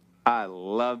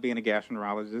love being a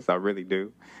gastroenterologist. I really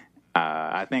do.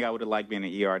 I think I would have liked being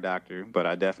an ER doctor, but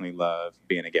I definitely love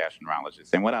being a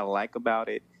gastroenterologist. And what I like about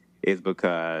it is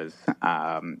because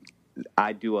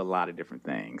I do a lot of different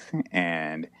things.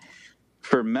 And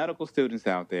for medical students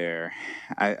out there,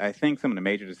 I think some of the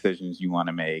major decisions you want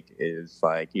to make is,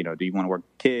 like, do you want to work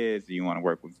with kids? Do you want to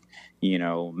work with,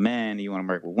 men? Do you want to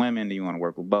work with women? Do you want to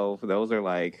work with both? Those are,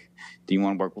 like, do you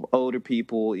want to work with older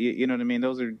people? You know what I mean?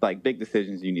 Those are, like, big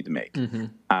decisions you need to make.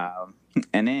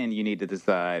 And then you need to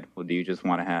decide, well, do you just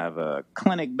want to have a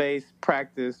clinic-based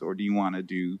practice, or do you want to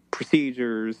do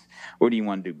procedures, or do you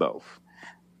want to do both?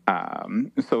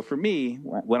 So for me,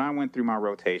 when I went through my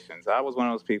rotations, I was one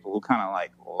of those people who kind of,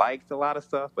 like, liked a lot of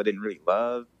stuff, but didn't really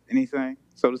love anything,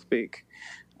 so to speak.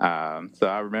 So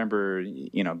I remember,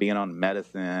 being on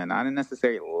medicine. I didn't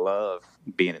necessarily love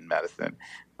being in medicine.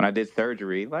 When I did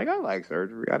surgery, like, I like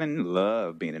surgery. I didn't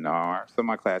love being in the OR. Some of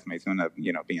my classmates who ended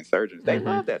up, being surgeons, they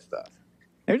love that stuff.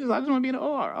 They're just, I just want to be in the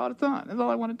OR all the time. That's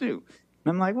all I want to do.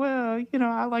 And I'm like, well,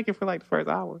 I like it for, like, the first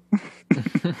hour.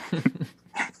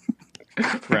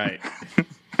 Right.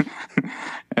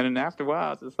 And then after a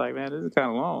while, it's just like, man, this is kind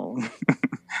of long.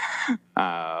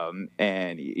 And,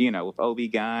 with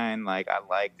OB-GYN, like, I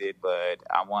liked it, but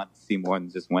I want to see more than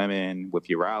just women. With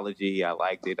urology, I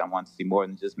liked it. I want to see more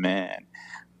than just men.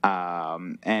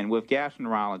 And with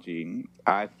gastroenterology,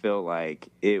 I feel like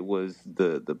it was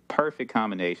the perfect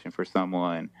combination for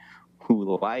someone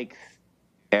who likes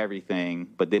everything,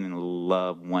 but didn't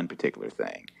love one particular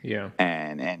thing. Yeah.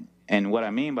 And what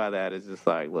I mean by that is just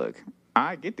like, look,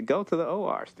 I get to go to the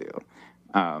OR still.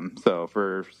 So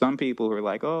for some people who are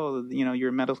like, oh, you're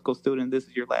a medical student, this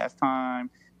is your last time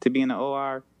to be in the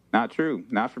OR. Not true.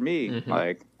 Not for me. Mm-hmm.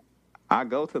 Like, I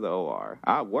go to the OR.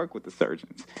 I work with the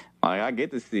surgeons. Like, I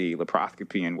get to see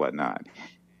laparoscopy and whatnot.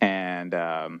 And,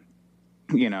 I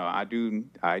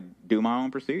do my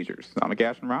own procedures. I'm a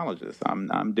gastroenterologist.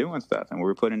 I'm doing stuff, and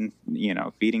we're putting,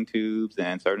 feeding tubes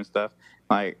and certain stuff.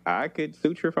 Like, I could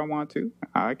suture if I want to.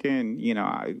 I can,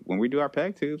 when we do our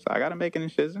PEG tubes, I got to make an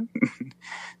incision.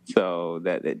 So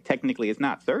that technically it's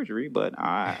not surgery, but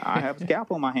I have a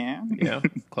scalpel in my hand. Yeah,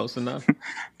 close enough.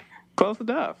 Close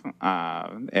enough.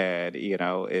 And,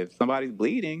 if somebody's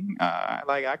bleeding,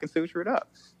 I can suture it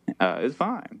up. It's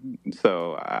fine.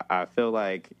 So I feel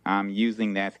like I'm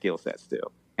using that skill set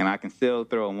still. And I can still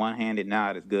throw a one-handed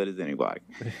nod as good as anybody.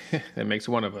 That makes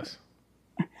one of us.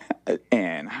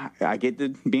 And I get to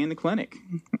be in the clinic.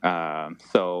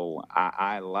 So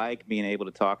I like being able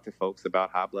to talk to folks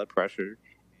about high blood pressure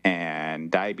and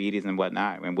diabetes and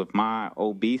whatnot. And with my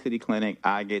obesity clinic,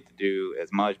 I get to do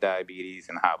as much diabetes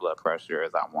and high blood pressure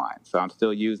as I want. So I'm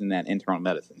still using that internal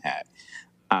medicine hat.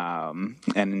 And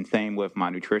then same with my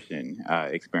nutrition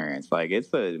experience. Like,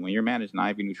 when you're managing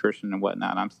IV nutrition and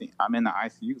whatnot, I'm in the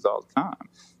ICUs all the time.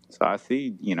 So I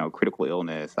see, critical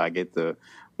illness. I get to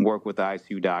work with the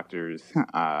ICU doctors,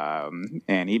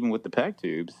 and even with the PEG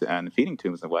tubes and the feeding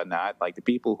tubes and whatnot. Like,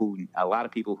 a lot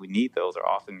of people who need those are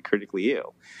often critically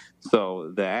ill.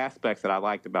 So the aspects that I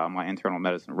liked about my internal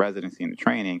medicine residency and the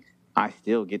training, I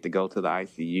still get to go to the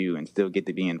ICU and still get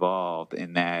to be involved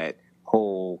in that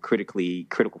whole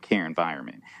critical care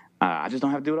environment. I just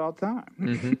don't have to do it all the time.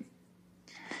 Mm-hmm.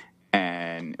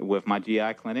 And with my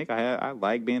GI clinic, I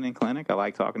like being in clinic. I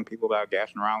like talking to people about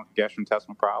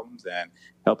gastrointestinal problems and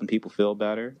helping people feel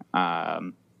better.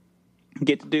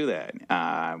 Get to do that.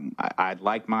 I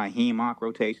like my heme-onc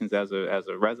rotations as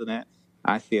a resident.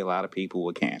 I see a lot of people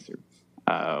with cancer.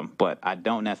 But I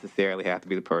don't necessarily have to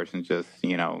be the person just,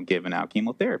 giving out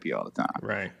chemotherapy all the time.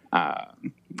 Right.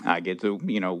 I get to,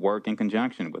 work in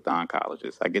conjunction with the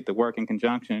oncologist. I get to work in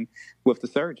conjunction with the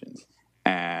surgeons.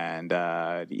 And,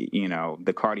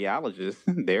 the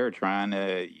cardiologists, they're trying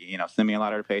to, send me a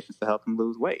lot of their patients to help them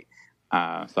lose weight.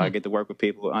 So I get to work with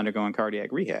people undergoing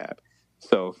cardiac rehab.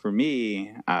 So for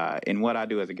me, in what I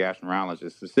do as a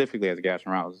gastroenterologist, specifically as a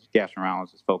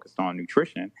gastroenterologist focused on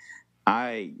nutrition,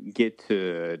 I get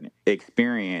to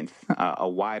experience a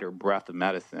wider breadth of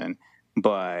medicine,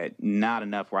 but not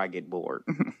enough where I get bored.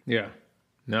 Yeah.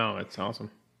 No, it's awesome.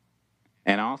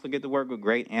 And I also get to work with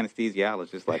great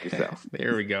anesthesiologists like yourself.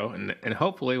 There we go. And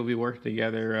hopefully we'll be working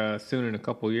together soon in a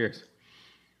couple of years.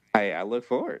 I look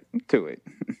forward to it.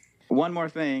 One more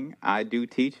thing, I do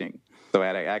teaching. So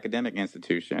at an academic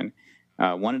institution,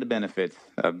 one of the benefits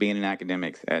of being in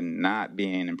academics and not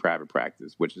being in private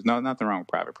practice, which is nothing wrong with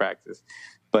private practice,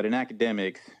 but in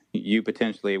academics, you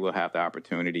potentially will have the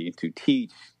opportunity to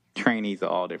teach trainees at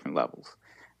all different levels.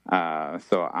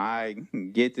 So I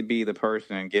get to be the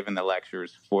person giving the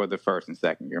lectures for the first and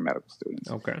second year medical students.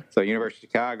 Okay. So University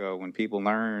of Chicago, when people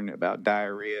learn about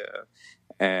diarrhea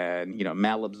and,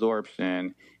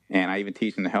 malabsorption, and I even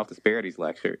teach in the health disparities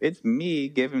lecture, it's me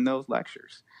giving those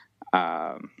lectures.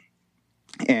 And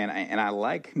I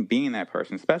like being that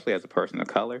person, especially as a person of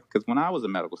color, because when I was a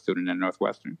medical student at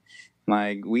Northwestern,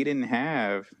 like, I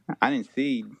didn't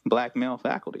see black male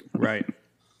faculty. Right.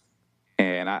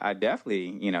 And I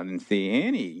definitely, didn't see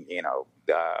any,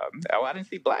 I didn't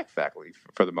see black faculty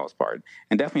for the most part,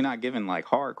 and definitely not given like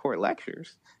hardcore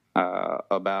lectures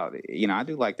about, I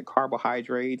do like the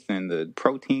carbohydrates and the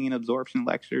protein absorption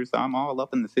lectures. I'm all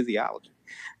up in the physiology.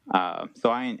 So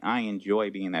I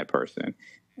enjoy being that person,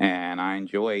 and I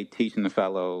enjoy teaching the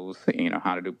fellows,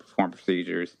 how to perform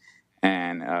procedures.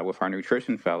 And with our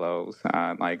nutrition fellows,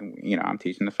 I'm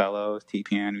teaching the fellows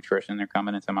TPN nutrition. They're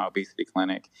coming into my obesity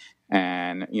clinic.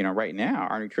 And, right now,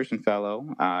 our nutrition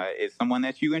fellow is someone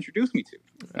that you introduced me to.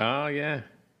 Oh, yeah.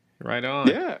 Right on.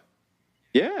 Yeah.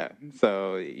 Yeah.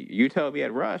 So UTOB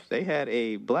at Rush, they had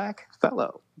a black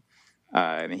fellow.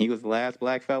 And he was the last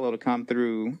black fellow to come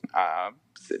through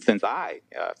since I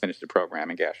finished the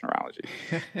program in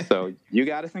gastroenterology. So you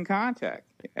got us in contact.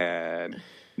 And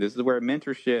This is where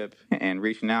mentorship and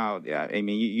reaching out, I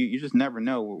mean, you just never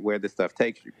know where this stuff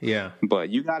takes you. Yeah. But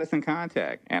you got us in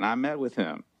contact, and I met with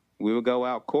him. We would go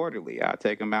out quarterly. I'd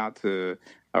take him out to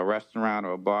a restaurant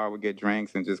or a bar, we'd get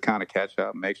drinks and just kind of catch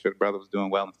up, make sure the brother was doing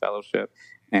well in fellowship.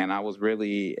 And I was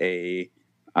really a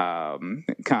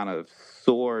kind of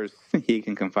source he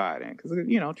can confide in, because,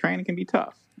 you know, training can be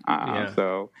tough.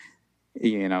 So,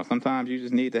 you know, sometimes you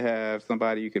just need to have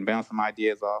somebody you can bounce some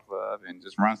ideas off of and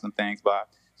just run some things by.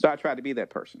 So I tried to be that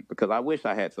person, because I wish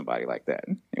I had somebody like that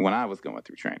when I was going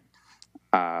through training.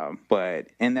 But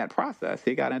in that process,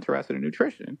 he got interested in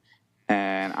nutrition.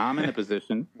 And I'm in a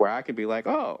position where I could be like,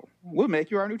 oh, we'll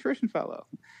make you our nutrition fellow.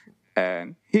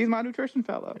 And he's my nutrition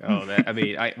fellow. Oh,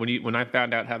 when I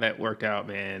found out how that worked out,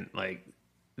 man, like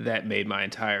that made my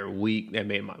entire week. That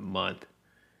made my month.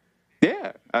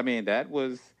 Yeah. I mean,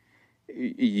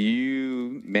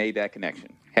 you made that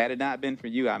connection. Had it not been for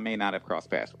you, I may not have crossed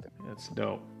paths with him. That's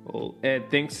dope. Well, Ed,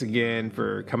 thanks again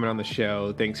for coming on the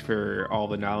show. Thanks for all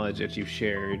the knowledge that you've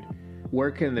shared.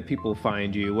 Where can the people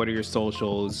find you? What are your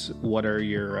socials? What are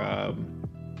your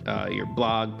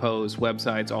blog posts,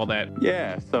 websites, all that?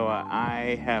 Yeah, so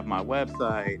I have my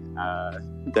website,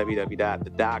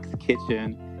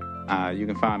 www.thedocskitchen. You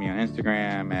can find me on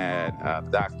Instagram at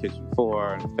The Doc's Kitchen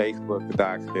 4, and Facebook, The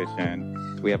Doc's Kitchen.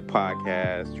 We have a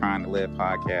podcast, Trying to Live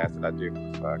podcast, that I do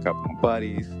with a couple of my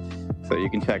buddies. So you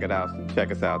can check it out.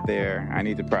 Check us out there. I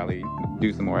need to probably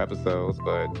do some more episodes,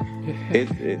 but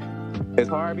it's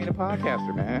hard being a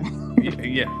podcaster, man.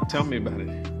 Yeah, tell me about it.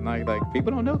 Like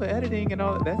people don't know the editing and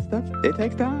all that stuff. It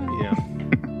takes time. Yeah.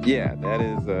 Yeah, that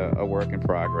is a work in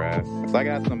progress. So I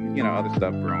got some, other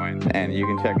stuff brewing, and you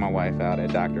can check my wife out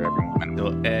at Dr. Every Woman.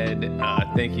 So Ed,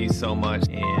 thank you so much,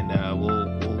 and we'll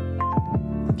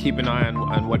keep an eye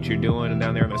on what you're doing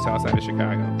down there on the Southside of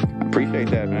Chicago.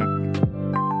 Appreciate that, man.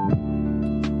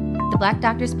 The Black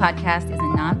Doctors Podcast is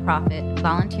a nonprofit,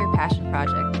 volunteer passion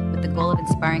project with the goal of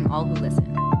inspiring all who listen.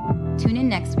 Tune in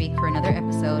next week for another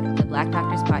episode of the Black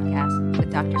Doctors Podcast with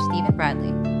Dr. Stephen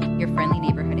Bradley, your friendly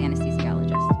neighborhood anesthesiologist.